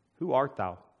 Who art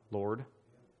thou, Lord?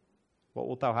 What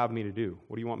wilt thou have me to do?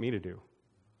 What do you want me to do?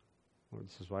 Well,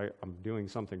 this is why I'm doing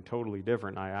something totally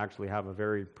different. I actually have a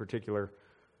very particular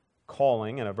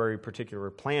calling and a very particular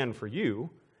plan for you,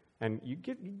 and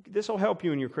this will help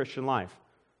you in your Christian life.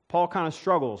 Paul kind of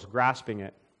struggles grasping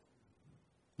it.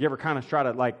 You ever kind of try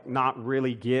to not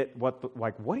really get what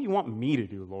do you want me to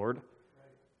do, Lord?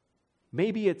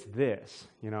 Maybe it's this,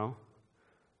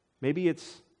 Maybe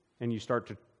it's, and you start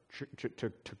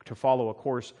to follow a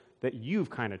course that you've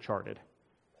kind of charted.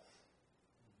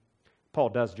 Paul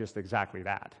does just exactly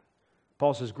that.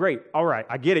 Paul says, great, all right,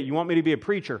 I get it. You want me to be a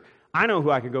preacher. I know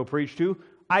who I could go preach to.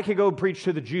 I could go preach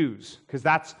to the Jews, because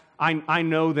I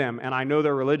know them, and I know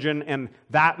their religion, and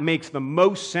that makes the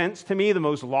most sense to me, the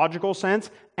most logical sense,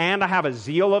 and I have a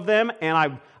zeal of them,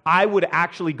 and I would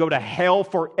actually go to hell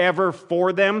forever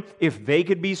for them if they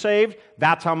could be saved.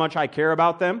 That's how much I care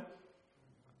about them.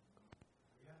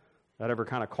 That ever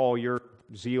kind of call your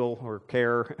zeal or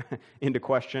care into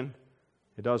question?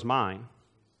 It does mine,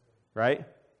 right?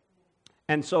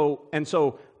 And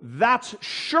so that's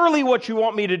surely what you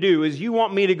want me to do, is you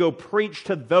want me to go preach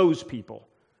to those people.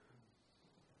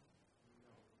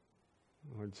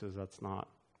 The Lord says that's not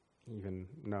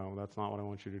what I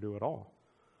want you to do at all.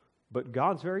 But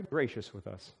God's very gracious with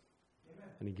us,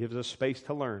 and He gives us space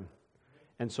to learn.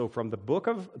 And so from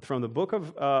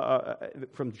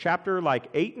chapter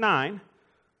 8, 9,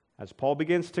 as Paul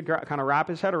begins to kind of wrap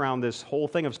his head around this whole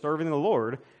thing of serving the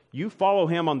Lord, you follow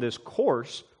him on this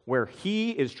course where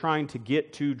he is trying to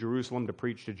get to Jerusalem to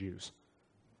preach to Jews.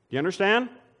 Do you understand?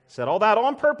 Said all that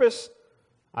on purpose.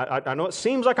 I know it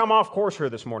seems like I'm off course here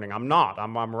this morning. I'm not.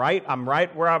 I'm right. I'm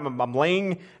right where I'm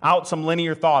laying out some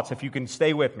linear thoughts. If you can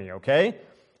stay with me, okay?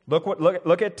 Look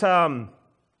at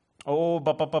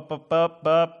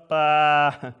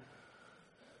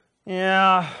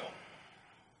yeah.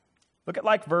 Look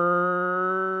at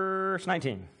verse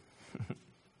 19.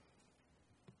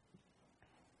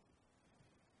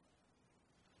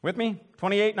 With me?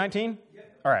 28, 19? Yeah.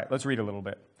 All right, let's read a little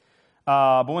bit.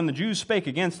 But when the Jews spake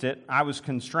against it, I was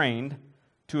constrained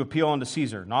to appeal unto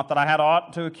Caesar. Not that I had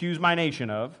aught to accuse my nation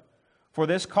of. For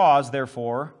this cause,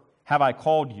 therefore, have I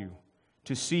called you,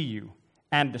 to see you,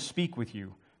 and to speak with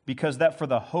you, because that for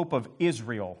the hope of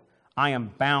Israel I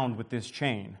am bound with this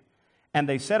chain. And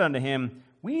they said unto him,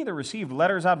 We neither received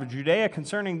letters out of Judea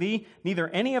concerning thee, neither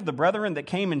any of the brethren that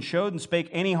came and showed and spake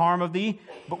any harm of thee,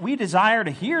 but we desire to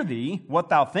hear thee what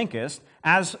thou thinkest,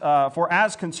 for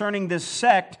as concerning this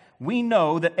sect, we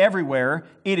know that everywhere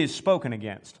it is spoken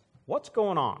against. What's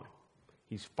going on?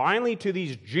 He's finally to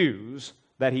these Jews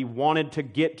that he wanted to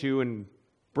get to and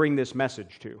bring this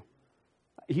message to.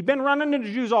 He'd been running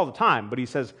into Jews all the time, but he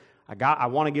says, I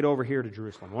want to get over here to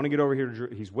Jerusalem. I want to get over here to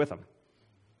Jerusalem. He's with them.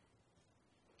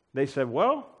 They said,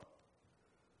 well,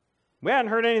 we hadn't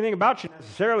heard anything about you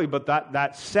necessarily, but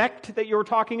that sect that you were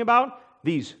talking about,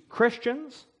 these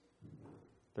Christians,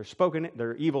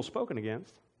 they're evil spoken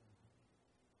against.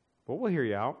 Well, we'll hear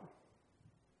you out.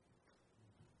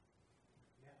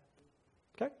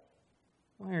 Okay?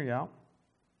 We'll hear you out.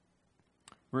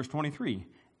 Verse 23,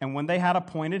 and when they had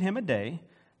appointed him a day,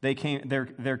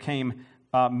 there came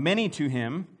many to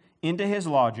him into his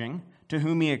lodging, to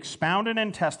whom he expounded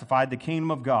and testified the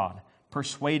kingdom of God,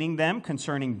 persuading them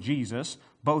concerning Jesus,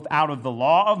 both out of the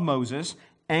law of Moses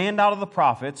and out of the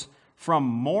prophets, from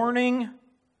morning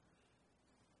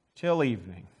till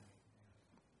evening.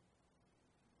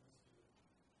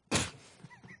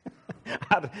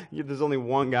 There's only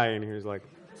one guy in here who's like,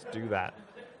 let's do that.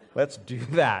 Let's do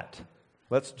that.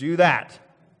 Let's do that.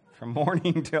 From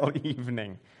morning till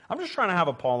evening. I'm just trying to have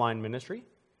a Pauline ministry.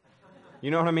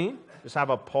 You know what I mean? Just have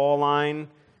a Pauline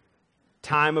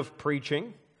time of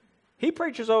preaching. He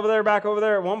preaches back over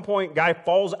there. At one point, guy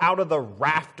falls out of the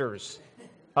rafters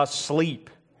asleep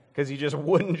because he just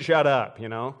wouldn't shut up,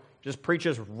 Just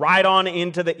preaches right on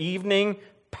into the evening,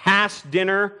 past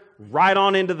dinner, right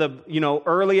on into the,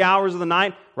 early hours of the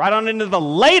night, right on into the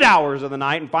late hours of the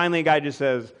night, and finally a guy just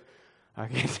says, I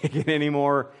can't take it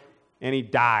anymore, and he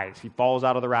dies. He falls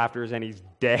out of the rafters, and he's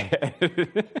dead.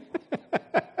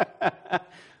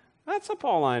 That's a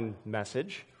Pauline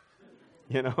message,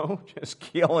 just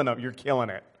killing it. You're killing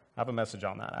it. I have a message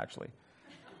on that, actually.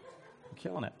 You're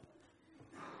killing it.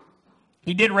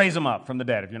 He did raise him up from the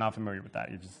dead, if you're not familiar with that.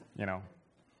 You just,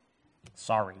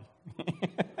 sorry.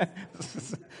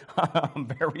 I'm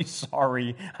very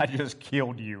sorry I just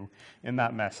killed you in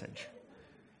that message.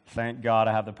 Thank God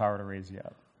I have the power to raise you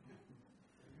up.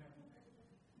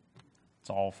 It's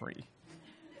all free.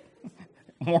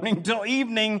 Morning till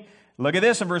evening. Look at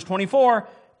this in verse 24.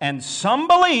 And some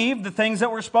believed the things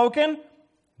that were spoken,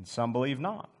 and some believed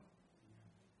not.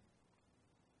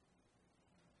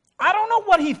 I don't know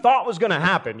what he thought was going to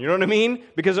happen, you know what I mean?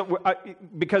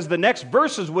 Because the next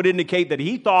verses would indicate that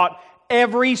he thought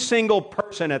every single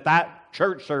person at that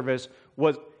church service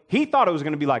he thought it was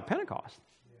going to be like Pentecost.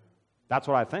 That's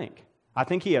what I think. I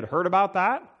think he had heard about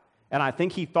that, and I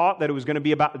think he thought that it was going to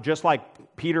be about just like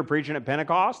Peter preaching at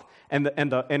Pentecost, and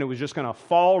it was just going to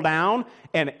fall down,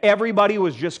 and everybody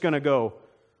was just going to go,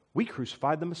 we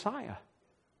crucified the Messiah.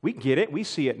 We get it. We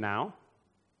see it now.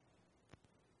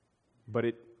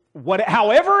 But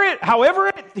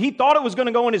however he thought it was going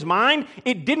to go in his mind,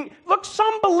 it didn't. Look,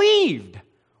 some believed.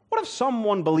 What if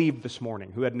someone believed this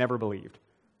morning who had never believed?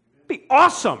 It'd be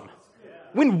awesome.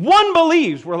 When one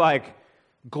believes, we're like,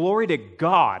 glory to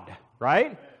God,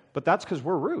 right? But that's because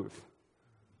we're Ruth.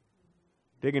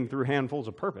 Digging through handfuls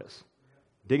of purpose.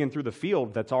 Digging through the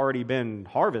field that's already been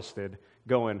harvested,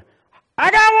 going,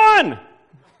 I got one!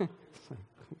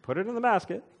 Put it in the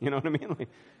basket. You know what I mean?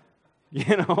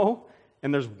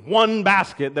 And there's one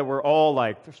basket that we're all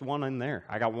like, there's one in there.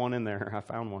 I got one in there. I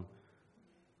found one.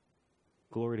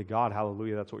 Glory to God.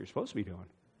 Hallelujah. That's what you're supposed to be doing.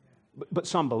 But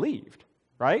some believed,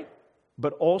 right?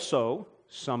 But also,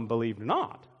 some believed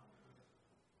not.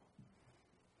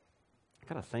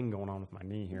 I got a thing going on with my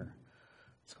knee here.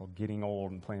 It's called getting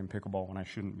old and playing pickleball when I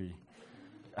shouldn't be.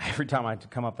 Every time I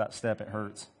come up that step, it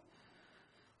hurts.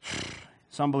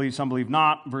 Some believe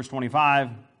not. Verse 25.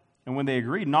 And when they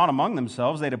agreed not among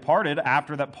themselves, they departed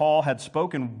after that Paul had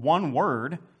spoken one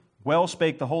word. Well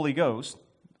spake the Holy Ghost.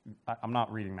 I'm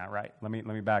not reading that right. Let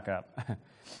me back up.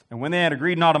 And when they had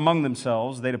agreed not among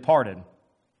themselves, they departed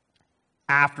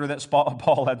after that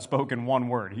Paul had spoken one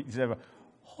word. He said,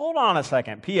 hold on a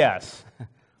second. P.S. Let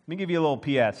me give you a little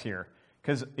P.S. here,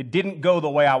 because it didn't go the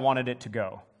way I wanted it to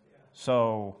go.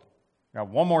 So I got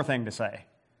one more thing to say.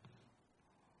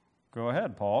 Go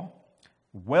ahead, Paul.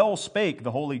 Well spake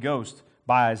the Holy Ghost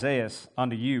by Isaiah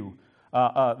unto you,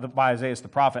 by Isaiah the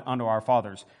prophet unto our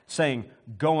fathers, saying,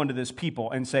 go unto this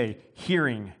people and say,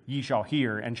 hearing ye shall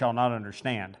hear and shall not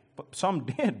understand. But some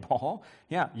did, Paul.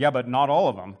 Yeah, but not all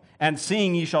of them. And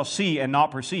seeing ye shall see and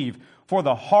not perceive. For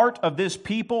the heart of this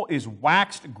people is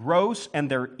waxed gross,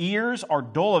 and their ears are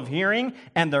dull of hearing,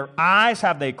 and their eyes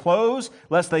have they closed,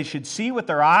 lest they should see with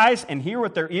their eyes, and hear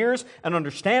with their ears, and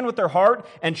understand with their heart,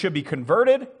 and should be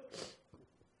converted.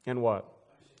 And what?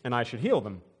 And I should heal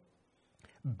them.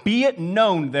 Be it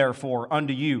known, therefore,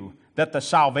 unto you, that the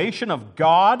salvation of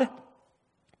God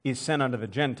is sent unto the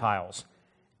Gentiles,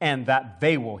 and that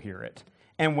they will hear it.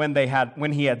 And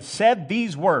when he had said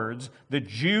these words, the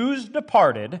Jews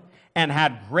departed, and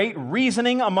had great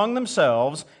reasoning among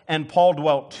themselves, and Paul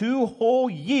dwelt 2 whole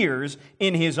years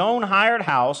in his own hired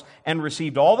house, and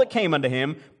received all that came unto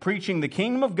him, preaching the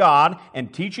kingdom of God,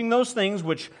 and teaching those things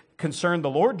which concerned the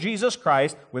Lord Jesus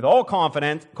Christ with all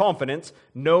confidence,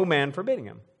 no man forbidding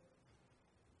him.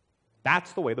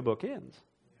 That's the way the book ends.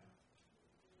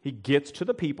 He gets to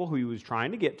the people who he was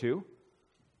trying to get to,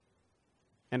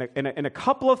 and a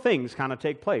couple of things kind of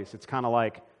take place. It's kind of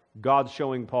like God's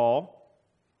showing Paul,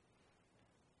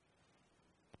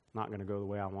 not going to go the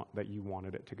way I want that you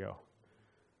wanted it to go,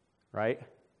 right?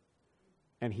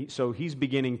 And he's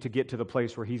beginning to get to the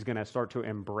place where he's going to start to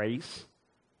embrace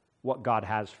what God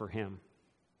has for him.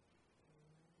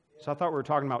 So I thought we were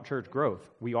talking about church growth.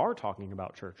 We are talking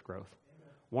about church growth.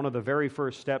 One of the very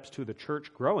first steps to the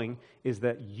church growing is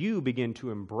that you begin to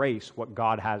embrace what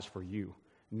God has for you,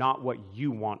 not what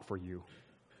you want for you.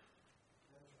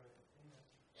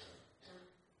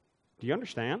 Do you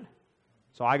understand?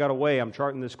 So I got away, I'm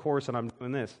charting this course, and I'm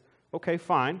doing this. Okay,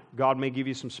 fine. God may give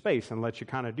you some space and let you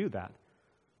kind of do that.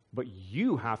 But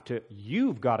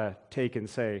you've got to take and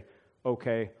say,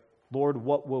 okay, Lord,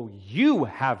 what will you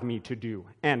have me to do?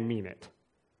 And mean it.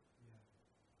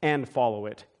 And follow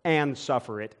it. And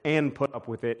suffer it. And put up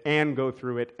with it. And go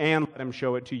through it. And let him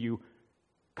show it to you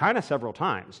kind of several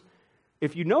times.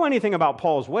 If you know anything about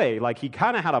Paul's way, like he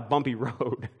kind of had a bumpy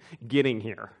road getting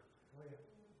here.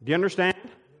 Do you understand?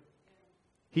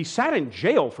 He sat in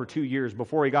jail for 2 years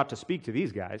before he got to speak to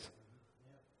these guys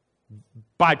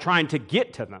by trying to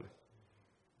get to them.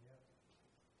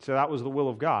 So that was the will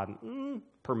of God.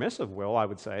 Permissive will, I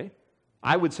would say.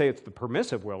 I would say it's the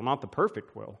permissive will, not the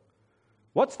perfect will.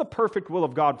 What's the perfect will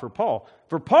of God for Paul?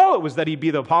 For Paul, it was that he'd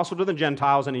be the apostle to the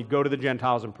Gentiles and he'd go to the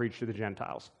Gentiles and preach to the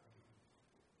Gentiles.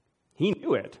 He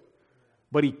knew it.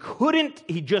 But he couldn't,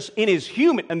 he just, in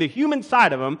the human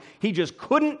side of him, he just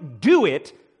couldn't do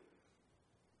it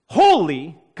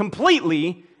wholly,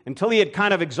 completely, until he had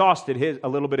kind of exhausted a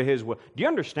little bit of his will. Do you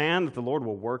understand that the Lord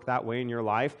will work that way in your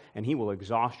life, and he will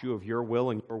exhaust you of your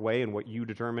will and your way and what you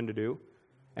determine to do?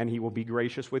 And he will be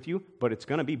gracious with you, but it's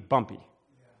going to be bumpy.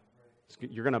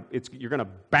 You're going to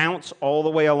bounce all the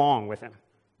way along with him,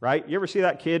 right? You ever see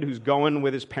that kid who's going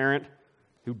with his parent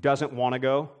who doesn't want to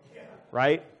go,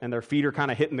 right? And their feet are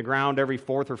kind of hitting the ground every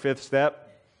fourth or fifth step,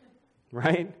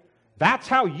 right? That's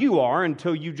how you are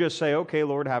until you just say, okay,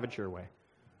 Lord, have it your way.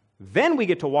 Then we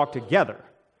get to walk together.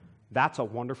 That's a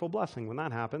wonderful blessing when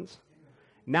that happens.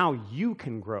 Now you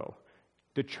can grow.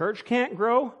 The church can't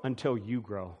grow until you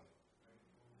grow.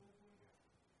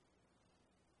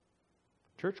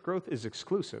 Church growth is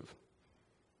exclusive.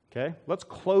 Okay? Let's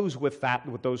close with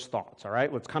those thoughts, all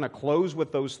right? Let's kind of close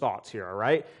with those thoughts here, all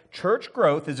right? Church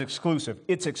growth is exclusive.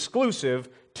 It's exclusive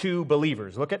to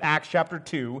believers. Look at Acts chapter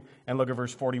 2 and look at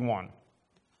verse 41.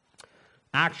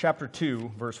 Acts chapter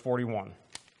 2, verse 41.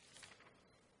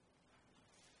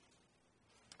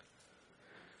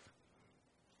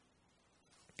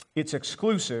 It's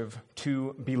exclusive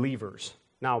to believers.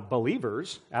 Now,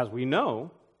 believers, as we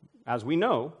know,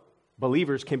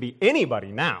 believers can be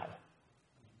anybody now.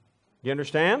 You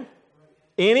understand?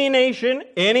 Any nation,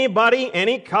 anybody,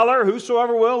 any color,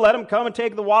 whosoever will, let him come and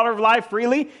take the water of life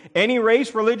freely. Any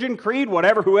race, religion, creed,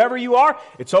 whoever you are,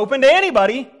 it's open to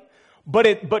anybody.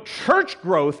 But church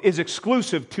growth is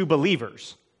exclusive to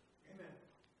believers.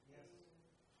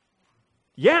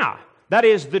 Yeah, that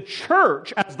is the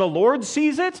church as the Lord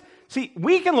sees it. See,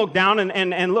 we can look down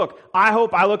and look.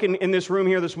 I look in this room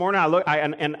here this morning,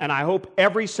 I hope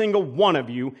every single one of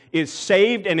you is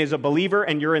saved and is a believer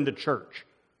and you're in the church.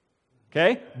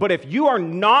 Okay? But if you are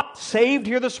not saved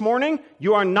here this morning,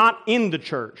 you are not in the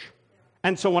church.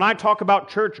 And so when I talk about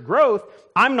church growth,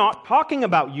 I'm not talking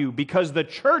about you because the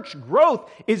church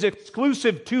growth is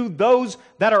exclusive to those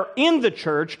that are in the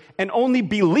church and only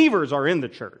believers are in the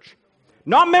church.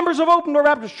 Not members of Open Door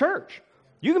Baptist Church.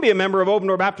 You can be a member of Open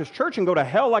Door Baptist Church and go to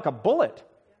hell like a bullet.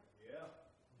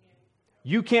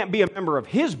 You can't be a member of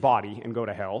his body and go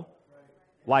to hell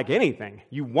like anything.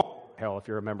 You won't go to hell if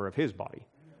you're a member of his body.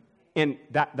 And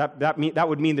that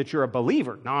would mean that you're a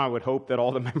believer. Now, I would hope that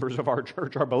all the members of our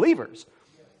church are believers.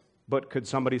 But could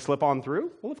somebody slip on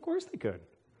through? Well, of course they could.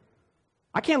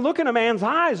 I can't look in a man's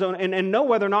eyes and know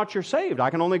whether or not you're saved. I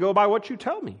can only go by what you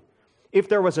tell me. If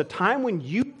there was a time when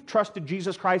you trusted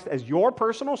Jesus Christ as your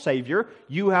personal Savior,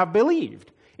 you have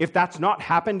believed. If that's not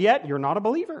happened yet, you're not a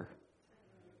believer.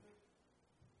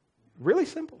 Really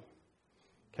simple.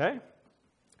 Okay?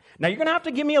 Now, you're going to have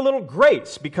to give me a little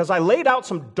grace because I laid out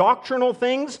some doctrinal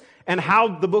things and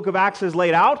how the book of Acts is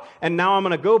laid out, and now I'm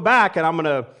going to go back and I'm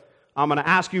going to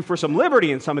ask you for some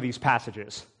liberty in some of these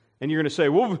passages. And you're going to say,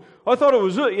 well, I thought it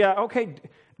was, yeah, okay.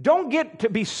 Don't get to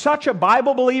be such a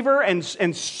Bible believer and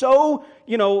so,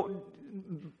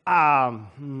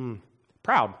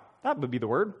 proud. That would be the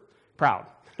word. Proud.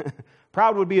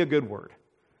 Proud would be a good word.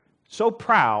 So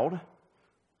proud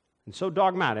and so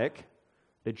dogmatic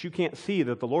that you can't see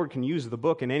that the Lord can use the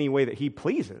book in any way that He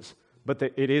pleases, but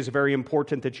that it is very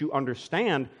important that you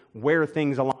understand where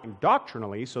things align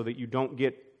doctrinally so that you don't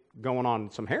get going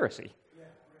on some heresy.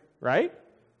 Right?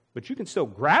 But you can still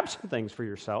grab some things for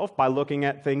yourself by looking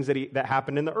at things that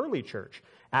happened in the early church.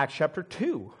 Acts chapter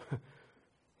 2.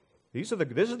 This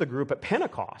is the group at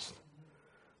Pentecost.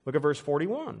 Look at verse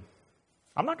 41.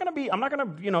 I'm not going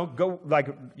to go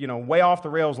way off the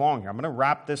rails long here. I'm going to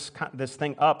wrap this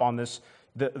thing up on this.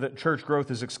 The church growth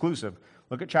is exclusive.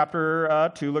 Look at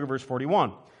chapter 2. Look at verse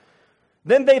 41.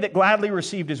 Then they that gladly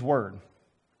received his word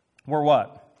were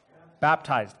what?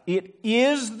 Baptized. It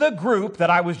is the group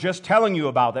that I was just telling you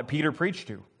about that Peter preached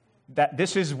to. That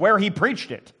this is where he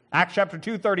preached it. Acts chapter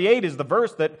 2:38 is the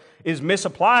verse that is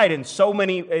misapplied in so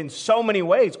many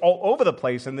ways all over the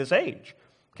place in this age.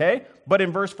 Okay? But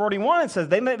in verse 41 it says,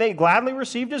 they gladly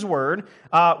received his word,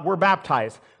 were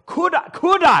baptized.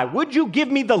 Would you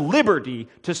give me the liberty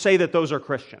to say that those are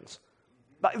Christians?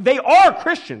 They are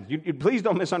Christians. You please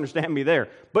don't misunderstand me there.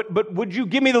 But would you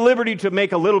give me the liberty to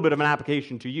make a little bit of an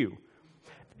application to you?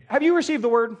 Have you received the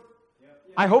word?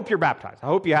 I hope you're baptized. I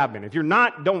hope you have been. If you're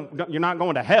not, you're not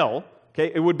going to hell.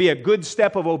 Okay, it would be a good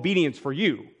step of obedience for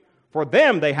you. For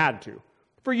them, they had to.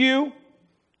 For you,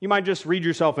 you might just read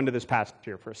yourself into this passage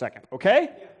here for a second. Okay?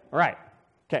 All right.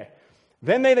 Okay.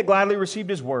 Then they that gladly received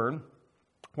his word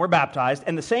were baptized,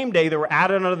 and the same day there were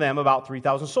added unto them about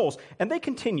 3,000 souls. And they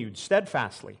continued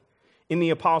steadfastly in the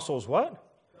apostles' what?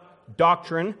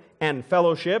 doctrine and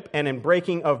fellowship, and in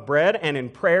breaking of bread, and in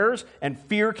prayers, and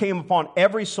fear came upon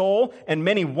every soul, and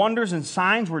many wonders and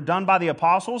signs were done by the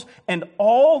apostles, and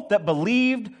all that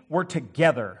believed were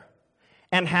together,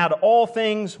 and had all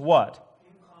things what?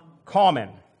 Common.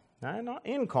 Not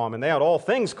in common. They had all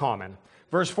things common.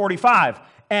 Verse 45.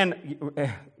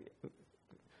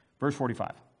 Verse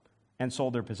 45. And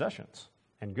sold their possessions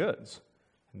and goods,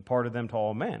 and parted them to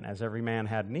all men, as every man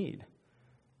had need.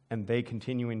 And they,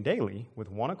 continuing daily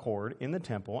with one accord in the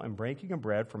temple, and breaking of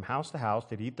bread from house to house,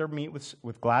 did eat their meat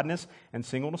with gladness and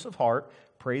singleness of heart,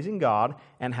 praising God,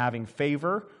 and having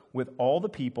favor with all the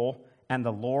people. And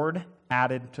the Lord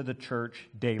added to the church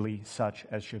daily such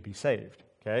as should be saved.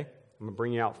 Okay? I'm going to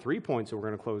bring you out 3 points that we're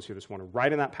going to close here this morning,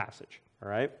 right in that passage. All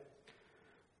right?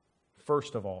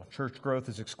 First of all, church growth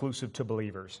is exclusive to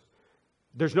believers.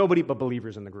 There's nobody but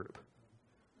believers in the group.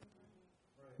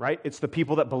 Right? It's the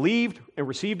people that believed and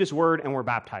received His word and were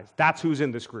baptized. That's who's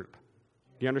in this group.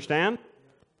 Do you understand?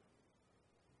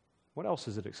 What else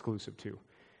is it exclusive to?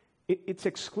 It's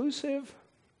exclusive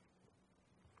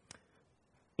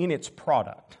in its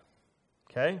product.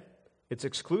 Okay? It's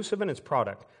exclusive in its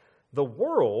product. The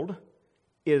world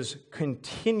is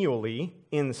continually,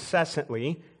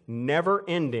 incessantly,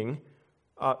 never-ending,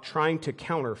 trying to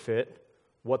counterfeit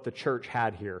what the church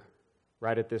had here,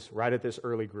 right at this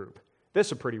early group.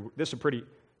 This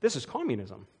is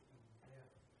communism.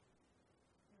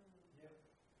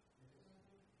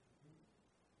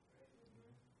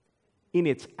 In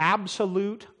its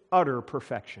absolute, utter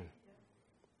perfection.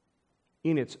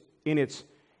 In its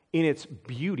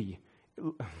beauty.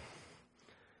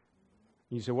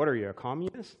 You say, what are you, a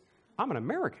communist? I'm an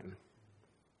American.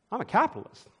 I'm a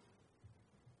capitalist.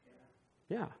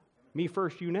 Yeah. Me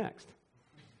first, you next.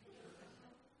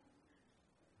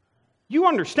 You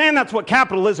understand that's what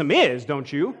capitalism is, don't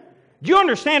you? You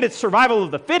understand it's survival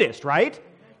of the fittest, right?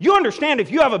 You understand if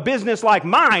you have a business like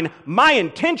mine, my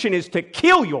intention is to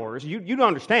kill yours. You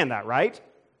understand that, right?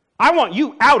 I want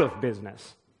you out of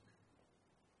business.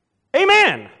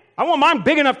 Amen. I want mine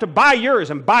big enough to buy yours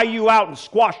and buy you out and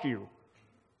squash you.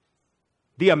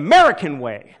 The American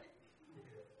way.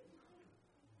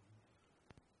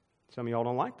 Some of y'all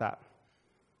don't like that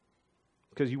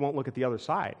because you won't look at the other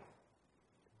side.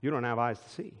 You don't have eyes to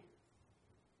see.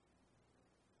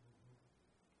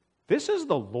 This is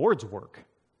the Lord's work.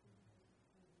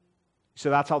 So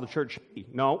that's how the church should be.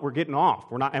 No, we're getting off.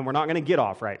 We're not going to get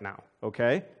off right now,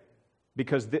 okay?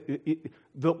 Because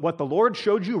what the Lord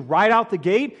showed you right out the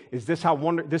gate is this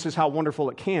is how wonderful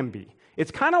it can be.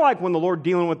 It's kind of like when the Lord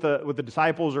dealing with the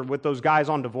disciples or with those guys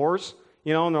on divorce,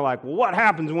 you know, and they're like, well, what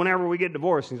happens whenever we get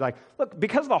divorced? And He's like, look,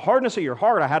 because of the hardness of your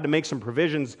heart, I had to make some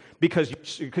provisions because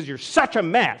you're such a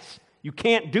mess. You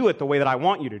can't do it the way that I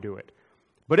want you to do it.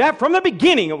 But from the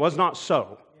beginning, it was not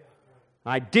so.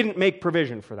 I didn't make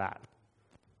provision for that.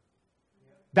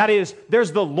 That is,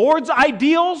 there's the Lord's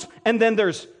ideals, and then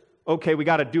there's, okay, we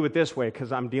got to do it this way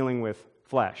because I'm dealing with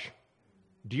flesh.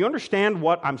 Do you understand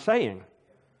what I'm saying?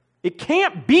 It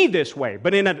can't be this way,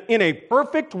 but in a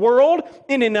perfect world,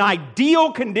 in an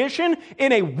ideal condition,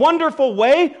 in a wonderful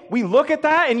way, we look at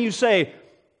that and you say,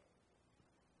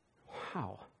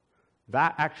 wow,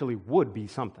 that actually would be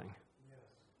something.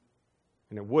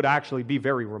 And it would actually be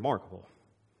very remarkable.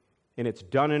 And it's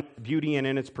done in beauty and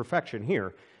in its perfection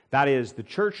here. That is, the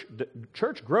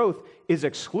church growth is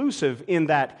exclusive in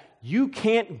that you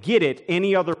can't get it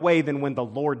any other way than when the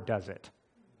Lord does it.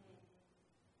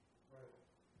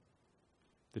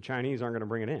 The Chinese aren't going to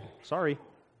bring it in. Sorry.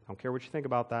 I don't care what you think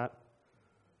about that.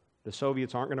 The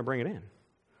Soviets aren't going to bring it in.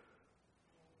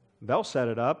 They'll set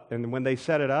it up, and when they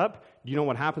set it up, do you know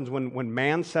what happens when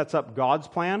man sets up God's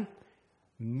plan?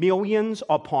 Millions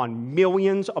upon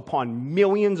millions upon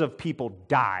millions of people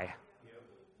die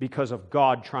because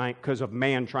of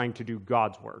man trying to do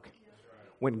God's work.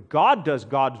 When God does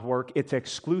God's work, it's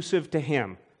exclusive to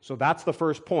Him. So that's the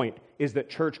first point, is that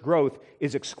church growth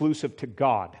is exclusive to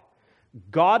God.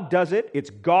 God does it, it's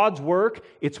God's work,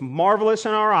 it's marvelous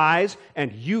in our eyes,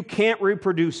 and you can't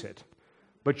reproduce it.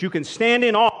 But you can stand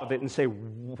in awe of it and say,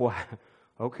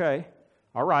 okay,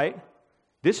 all right.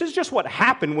 This is just what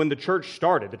happened when the church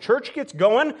started. The church gets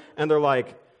going, and they're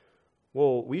like,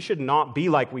 well, we should not be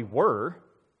like we were.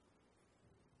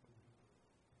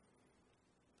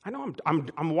 I know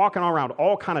I'm walking around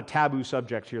all kind of taboo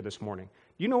subjects here this morning.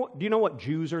 Do you know what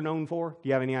Jews are known for? Do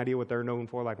you have any idea what they're known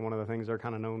for? Like one of the things they're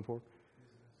kind of known for?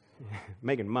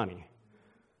 Making money.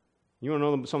 You want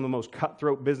to know some of the most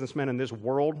cutthroat businessmen in this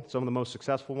world? Some of the most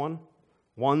successful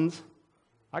ones?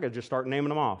 I could just start naming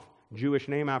them off. Jewish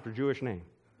name after Jewish name.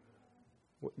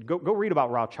 Go read about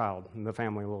Rothschild and the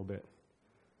family a little bit.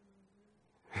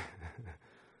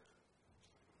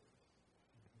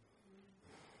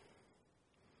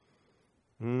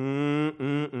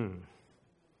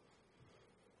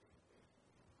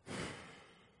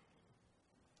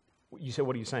 You say,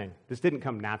 what are you saying? This didn't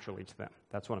come naturally to them.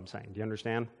 That's what I'm saying. Do you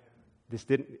understand? This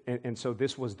didn't, and so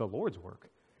this was the Lord's work.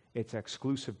 It's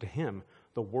exclusive to Him.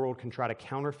 The world can try to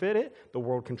counterfeit it. The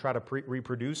world can try to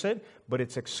reproduce it, but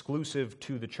it's exclusive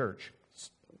to the church.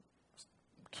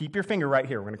 Keep your finger right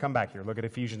here. We're going to come back here. Look at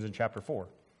Ephesians in chapter 4.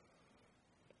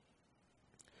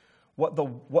 What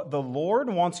the Lord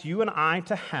wants you and I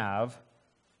to have,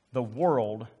 the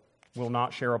world will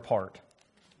not share a part.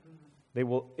 They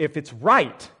will, if it's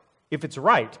right.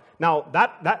 Now,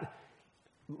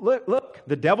 look,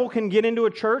 the devil can get into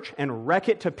a church and wreck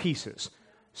it to pieces.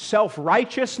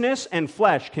 Self-righteousness and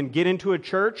flesh can get into a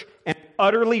church and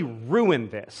utterly ruin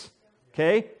this.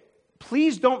 Okay?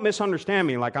 Please don't misunderstand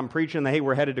me like I'm preaching hey,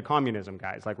 we're headed to communism,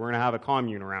 guys. Like we're going to have a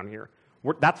commune around here.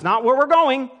 That's not where we're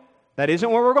going. That isn't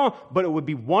where we're going. But it would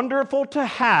be wonderful to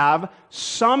have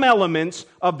some elements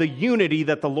of the unity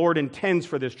that the Lord intends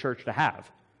for this church to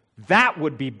have. That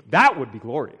would be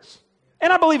glorious.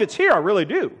 And I believe it's here, I really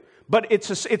do. But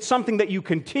it's something that you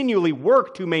continually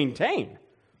work to maintain.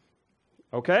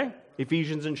 Okay?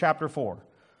 Ephesians in chapter 4.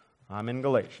 I'm in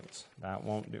Galatians. That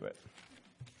won't do it.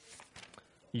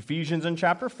 Ephesians in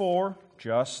chapter 4.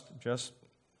 Just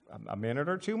a minute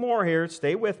or two more here.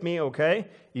 Stay with me, okay?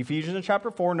 Ephesians in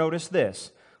chapter 4, notice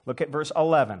this. Look at verse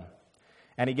 11.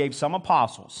 And He gave some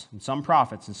apostles, and some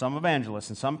prophets, and some evangelists,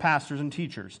 and some pastors and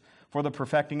teachers, for the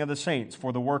perfecting of the saints,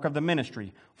 for the work of the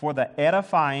ministry, for the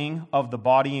edifying of the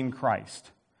body in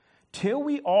Christ, till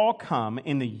we all come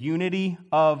in the unity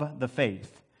of the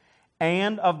faith,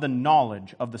 and of the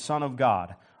knowledge of the Son of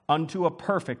God, unto a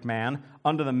perfect man,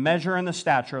 unto the measure and the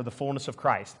stature of the fullness of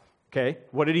Christ. Okay,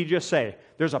 what did He just say?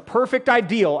 There's a perfect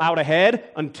ideal out ahead.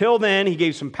 Until then, He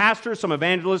gave some pastors, some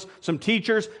evangelists, some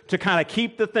teachers to kind of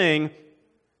keep the thing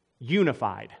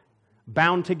unified,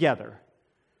 bound together.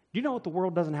 Do you know what the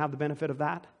world doesn't have the benefit of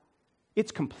that?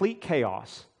 It's complete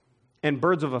chaos, and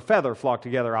birds of a feather flock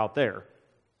together out there.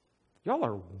 Y'all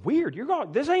are weird.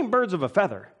 This ain't birds of a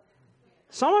feather.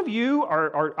 Some of you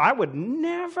are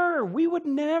we would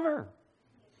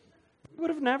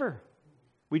have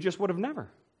never.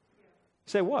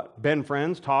 Say what? Been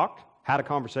friends, talked, had a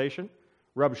conversation,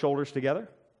 rubbed shoulders together.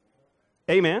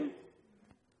 Amen.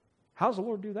 How does the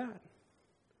Lord do that?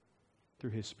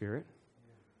 Through His Spirit.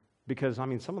 Because,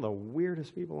 some of the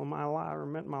weirdest people in my life I ever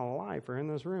met in my life are in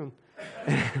this room.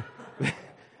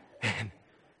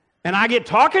 And I get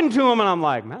talking to them, and I'm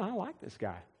like, man, I like this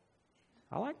guy.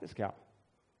 I like this gal.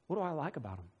 What do I like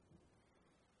about them?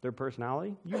 Their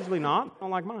personality? Usually not. I don't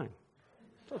like mine.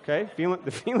 It's okay.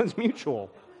 The feeling's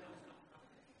mutual.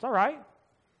 It's all right.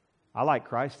 I like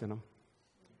Christ in them.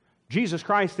 Jesus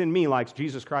Christ in me likes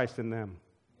Jesus Christ in them.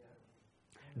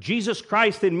 Jesus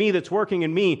Christ in me that's working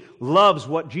in me loves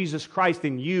what Jesus Christ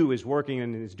in you is working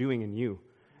and is doing in you.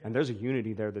 And there's a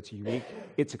unity there that's unique.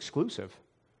 It's exclusive.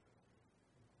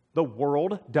 The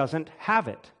world doesn't have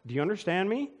it. Do you understand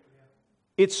me?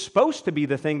 It's supposed to be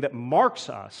the thing that marks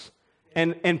us.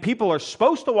 And people are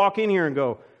supposed to walk in here and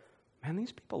go, man,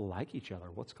 these people like each other.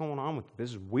 What's going on with this?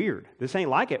 This is weird. This ain't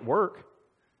like at work.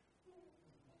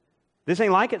 This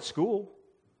ain't like at school.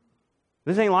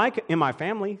 This ain't like in my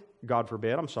family. God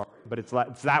forbid, I'm sorry. But it's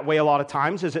that way a lot of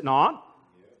times, is it not?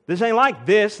 This ain't like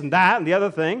this and that and the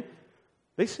other thing.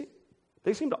 They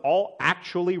seem to all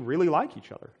actually really like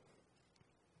each other.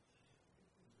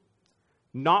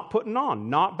 Not putting on,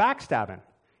 not backstabbing.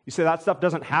 You say that stuff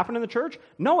doesn't happen in the church?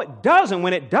 No, it doesn't.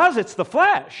 When it does, it's the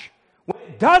flesh. When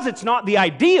it does, it's not the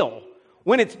ideal.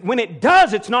 When it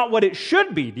does, it's not what it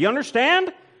should be. Do you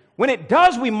understand? When it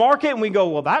does, we mark it and we go,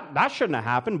 well, that shouldn't have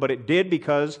happened, but it did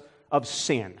because of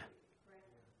sin.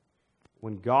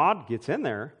 When God gets in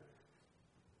there,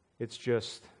 it's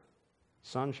just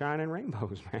sunshine and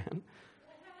rainbows, man.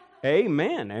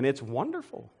 Amen. And it's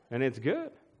wonderful. And it's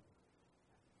good.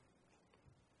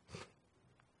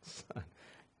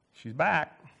 She's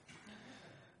back.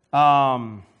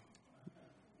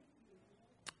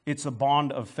 It's a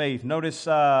bond of faith. Notice,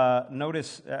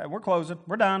 we're closing.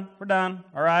 We're done.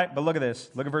 All right, but look at this.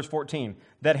 Look at verse 14.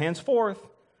 That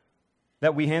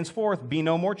we henceforth be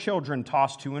no more children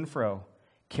tossed to and fro,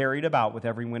 carried about with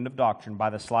every wind of doctrine by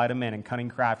the sleight of men and cunning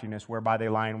craftiness whereby they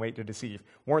lie in wait to deceive.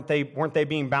 Weren't they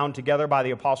being bound together by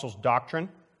the apostles' doctrine?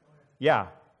 Yeah,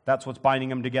 that's what's binding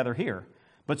them together here.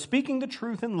 But speaking the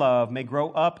truth in love may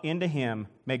grow up into Him.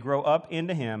 Did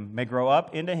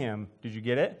you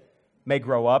get it? May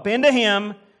grow up into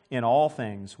Him in all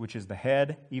things, which is the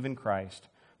head, even Christ,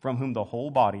 from whom the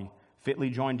whole body, fitly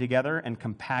joined together and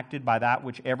compacted by that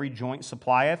which every joint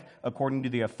supplieth, according to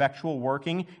the effectual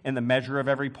working in the measure of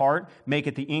every part,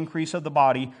 maketh the increase of the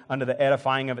body unto the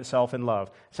edifying of itself in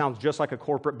love. Sounds just like a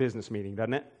corporate business meeting,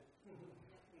 doesn't it?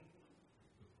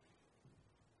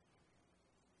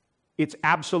 It's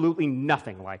absolutely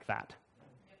nothing like that.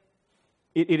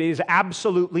 It is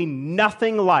absolutely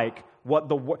nothing like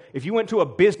if you went to a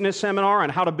business seminar on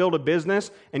how to build a business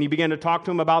and you began to talk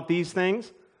to them about these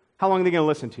things, how long are they going to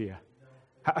listen to you?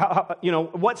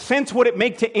 What sense would it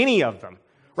make to any of them?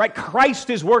 Right? Christ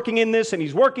is working in this, and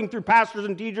He's working through pastors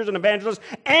and teachers and evangelists,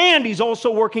 and He's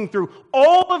also working through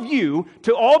all of you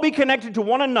to all be connected to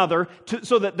one another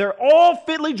so that they're all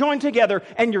fitly joined together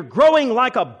and you're growing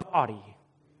like a body.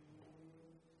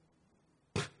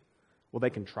 Well, they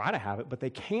can try to have it, but they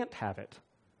can't have it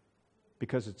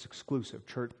because it's exclusive.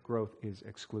 Church growth is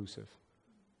exclusive.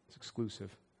 It's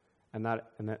exclusive. And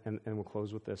we'll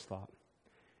close with this thought.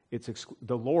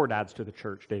 The Lord adds to the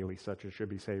church daily such as should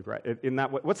be saved, right?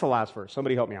 What's the last verse?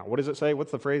 Somebody help me out. What does it say?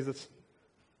 What's the phrase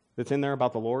that's in there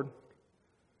about the Lord?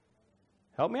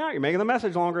 Help me out. You're making the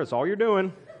message longer. That's all you're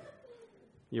doing.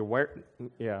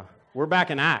 We're back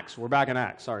in Acts.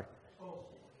 Sorry.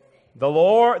 The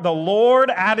Lord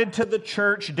added to the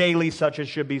church daily such as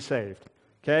should be saved.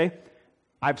 Okay?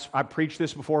 I've preached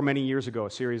this before many years ago, a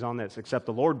series on this. Except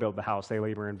the Lord build the house, they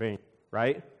labor in vain.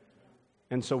 Right?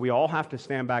 And so we all have to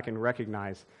stand back and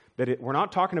recognize that we're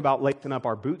not talking about lacing up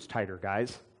our boots tighter,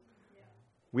 guys.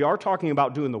 We are talking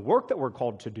about doing the work that we're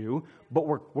called to do, but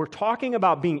we're talking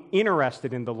about being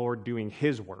interested in the Lord doing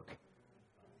His work.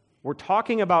 We're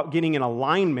talking about getting in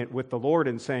alignment with the Lord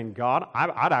and saying, God,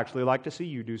 I'd actually like to see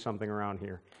you do something around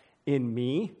here. In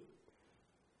me,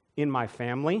 in my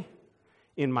family,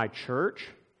 in my church,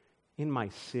 in my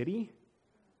city,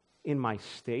 in my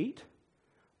state,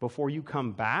 before you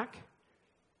come back.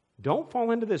 Don't fall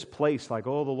into this place like,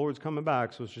 oh, the Lord's coming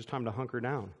back, so it's just time to hunker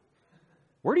down.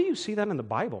 Where do you see that in the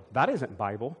Bible? That isn't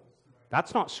Bible.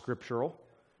 That's not scriptural.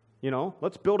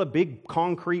 Let's build a big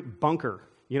concrete bunker,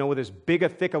 with as big a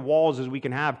thick of walls as we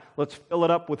can have. Let's fill it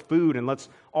up with food and let's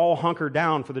all hunker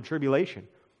down for the tribulation.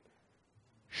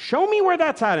 Show me where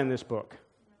that's at in this book.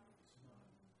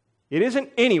 It isn't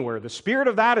anywhere. The spirit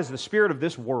of that is the spirit of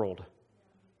this world.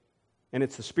 And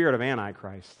it's the spirit of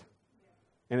Antichrist.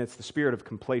 And it's the spirit of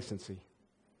complacency.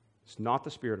 It's not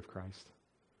the spirit of Christ.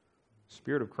 The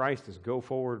spirit of Christ is go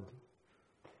forward.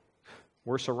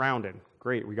 We're surrounded.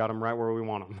 Great, we got them right where we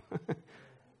want them.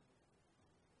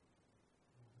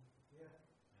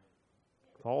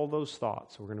 With all those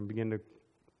thoughts, we're going to begin to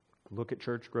look at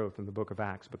church growth in the book of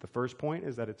Acts. But the first point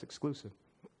is that it's exclusive.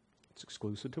 It's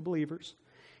exclusive to believers.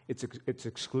 It's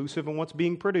exclusive in what's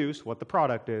being produced, what the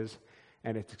product is,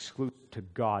 and it's exclusive to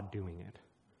God doing it.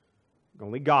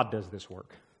 Only God does this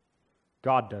work.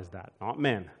 God does that, not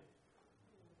men.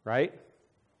 Right?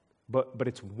 But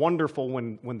it's wonderful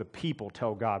when the people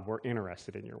tell God, we're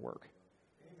interested in your work.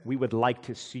 We would like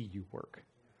to see you work.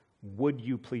 Would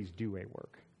you please do a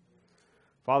work?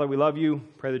 Father, we love you.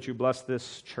 Pray that you bless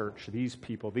this church, these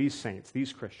people, these saints,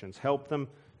 these Christians. Help them,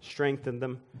 strengthen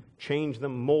them, change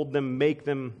them, mold them, make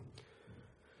them,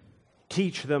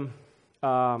 teach them.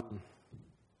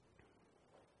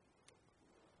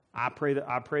 I pray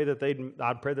that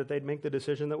they'd make the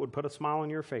decision that would put a smile on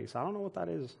your face. I don't know what that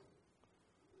is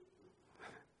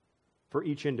for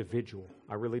each individual.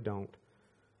 I really don't.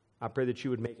 I pray that you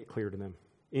would make it clear to them.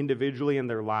 Individually in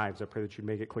their lives, I pray that you'd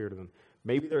make it clear to them.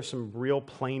 Maybe there's some real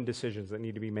plain decisions that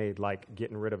need to be made, like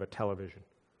getting rid of a television,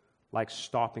 like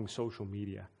stopping social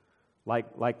media,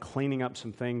 like cleaning up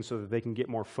some things so that they can get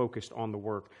more focused on the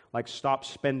work, like stop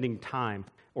spending time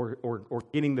or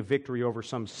getting the victory over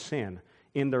some sin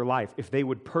in their life. If they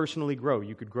would personally grow,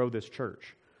 you could grow this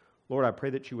church. Lord, I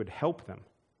pray that you would help them.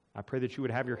 I pray that you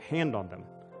would have your hand on them.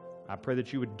 I pray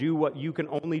that you would do what you can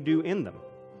only do in them.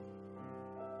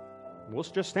 We'll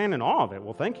just stand in awe of it.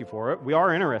 Well, thank you for it. We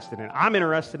are interested in it. I'm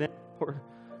interested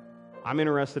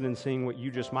in seeing what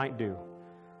you just might do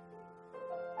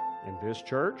in this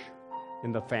church,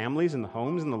 in the families, in the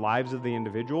homes, in the lives of the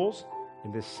individuals,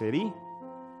 in this city.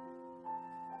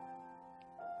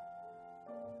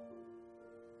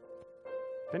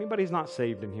 If anybody's not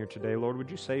saved in here today, Lord,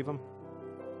 would you save them?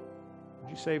 Would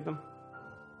you save them?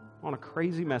 On a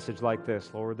crazy message like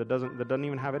this, Lord, that doesn't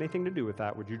even have anything to do with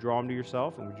that, would you draw them to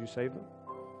yourself and would you save them?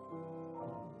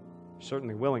 You're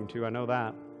certainly willing to, I know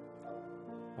that.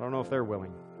 I don't know if they're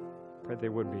willing. Pray they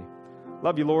would be.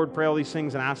 Love you, Lord. Pray all these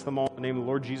things and ask them all in the name of the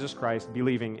Lord Jesus Christ,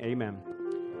 believing. Amen.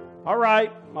 All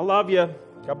right. I love you.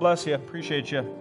 God bless you. Appreciate you.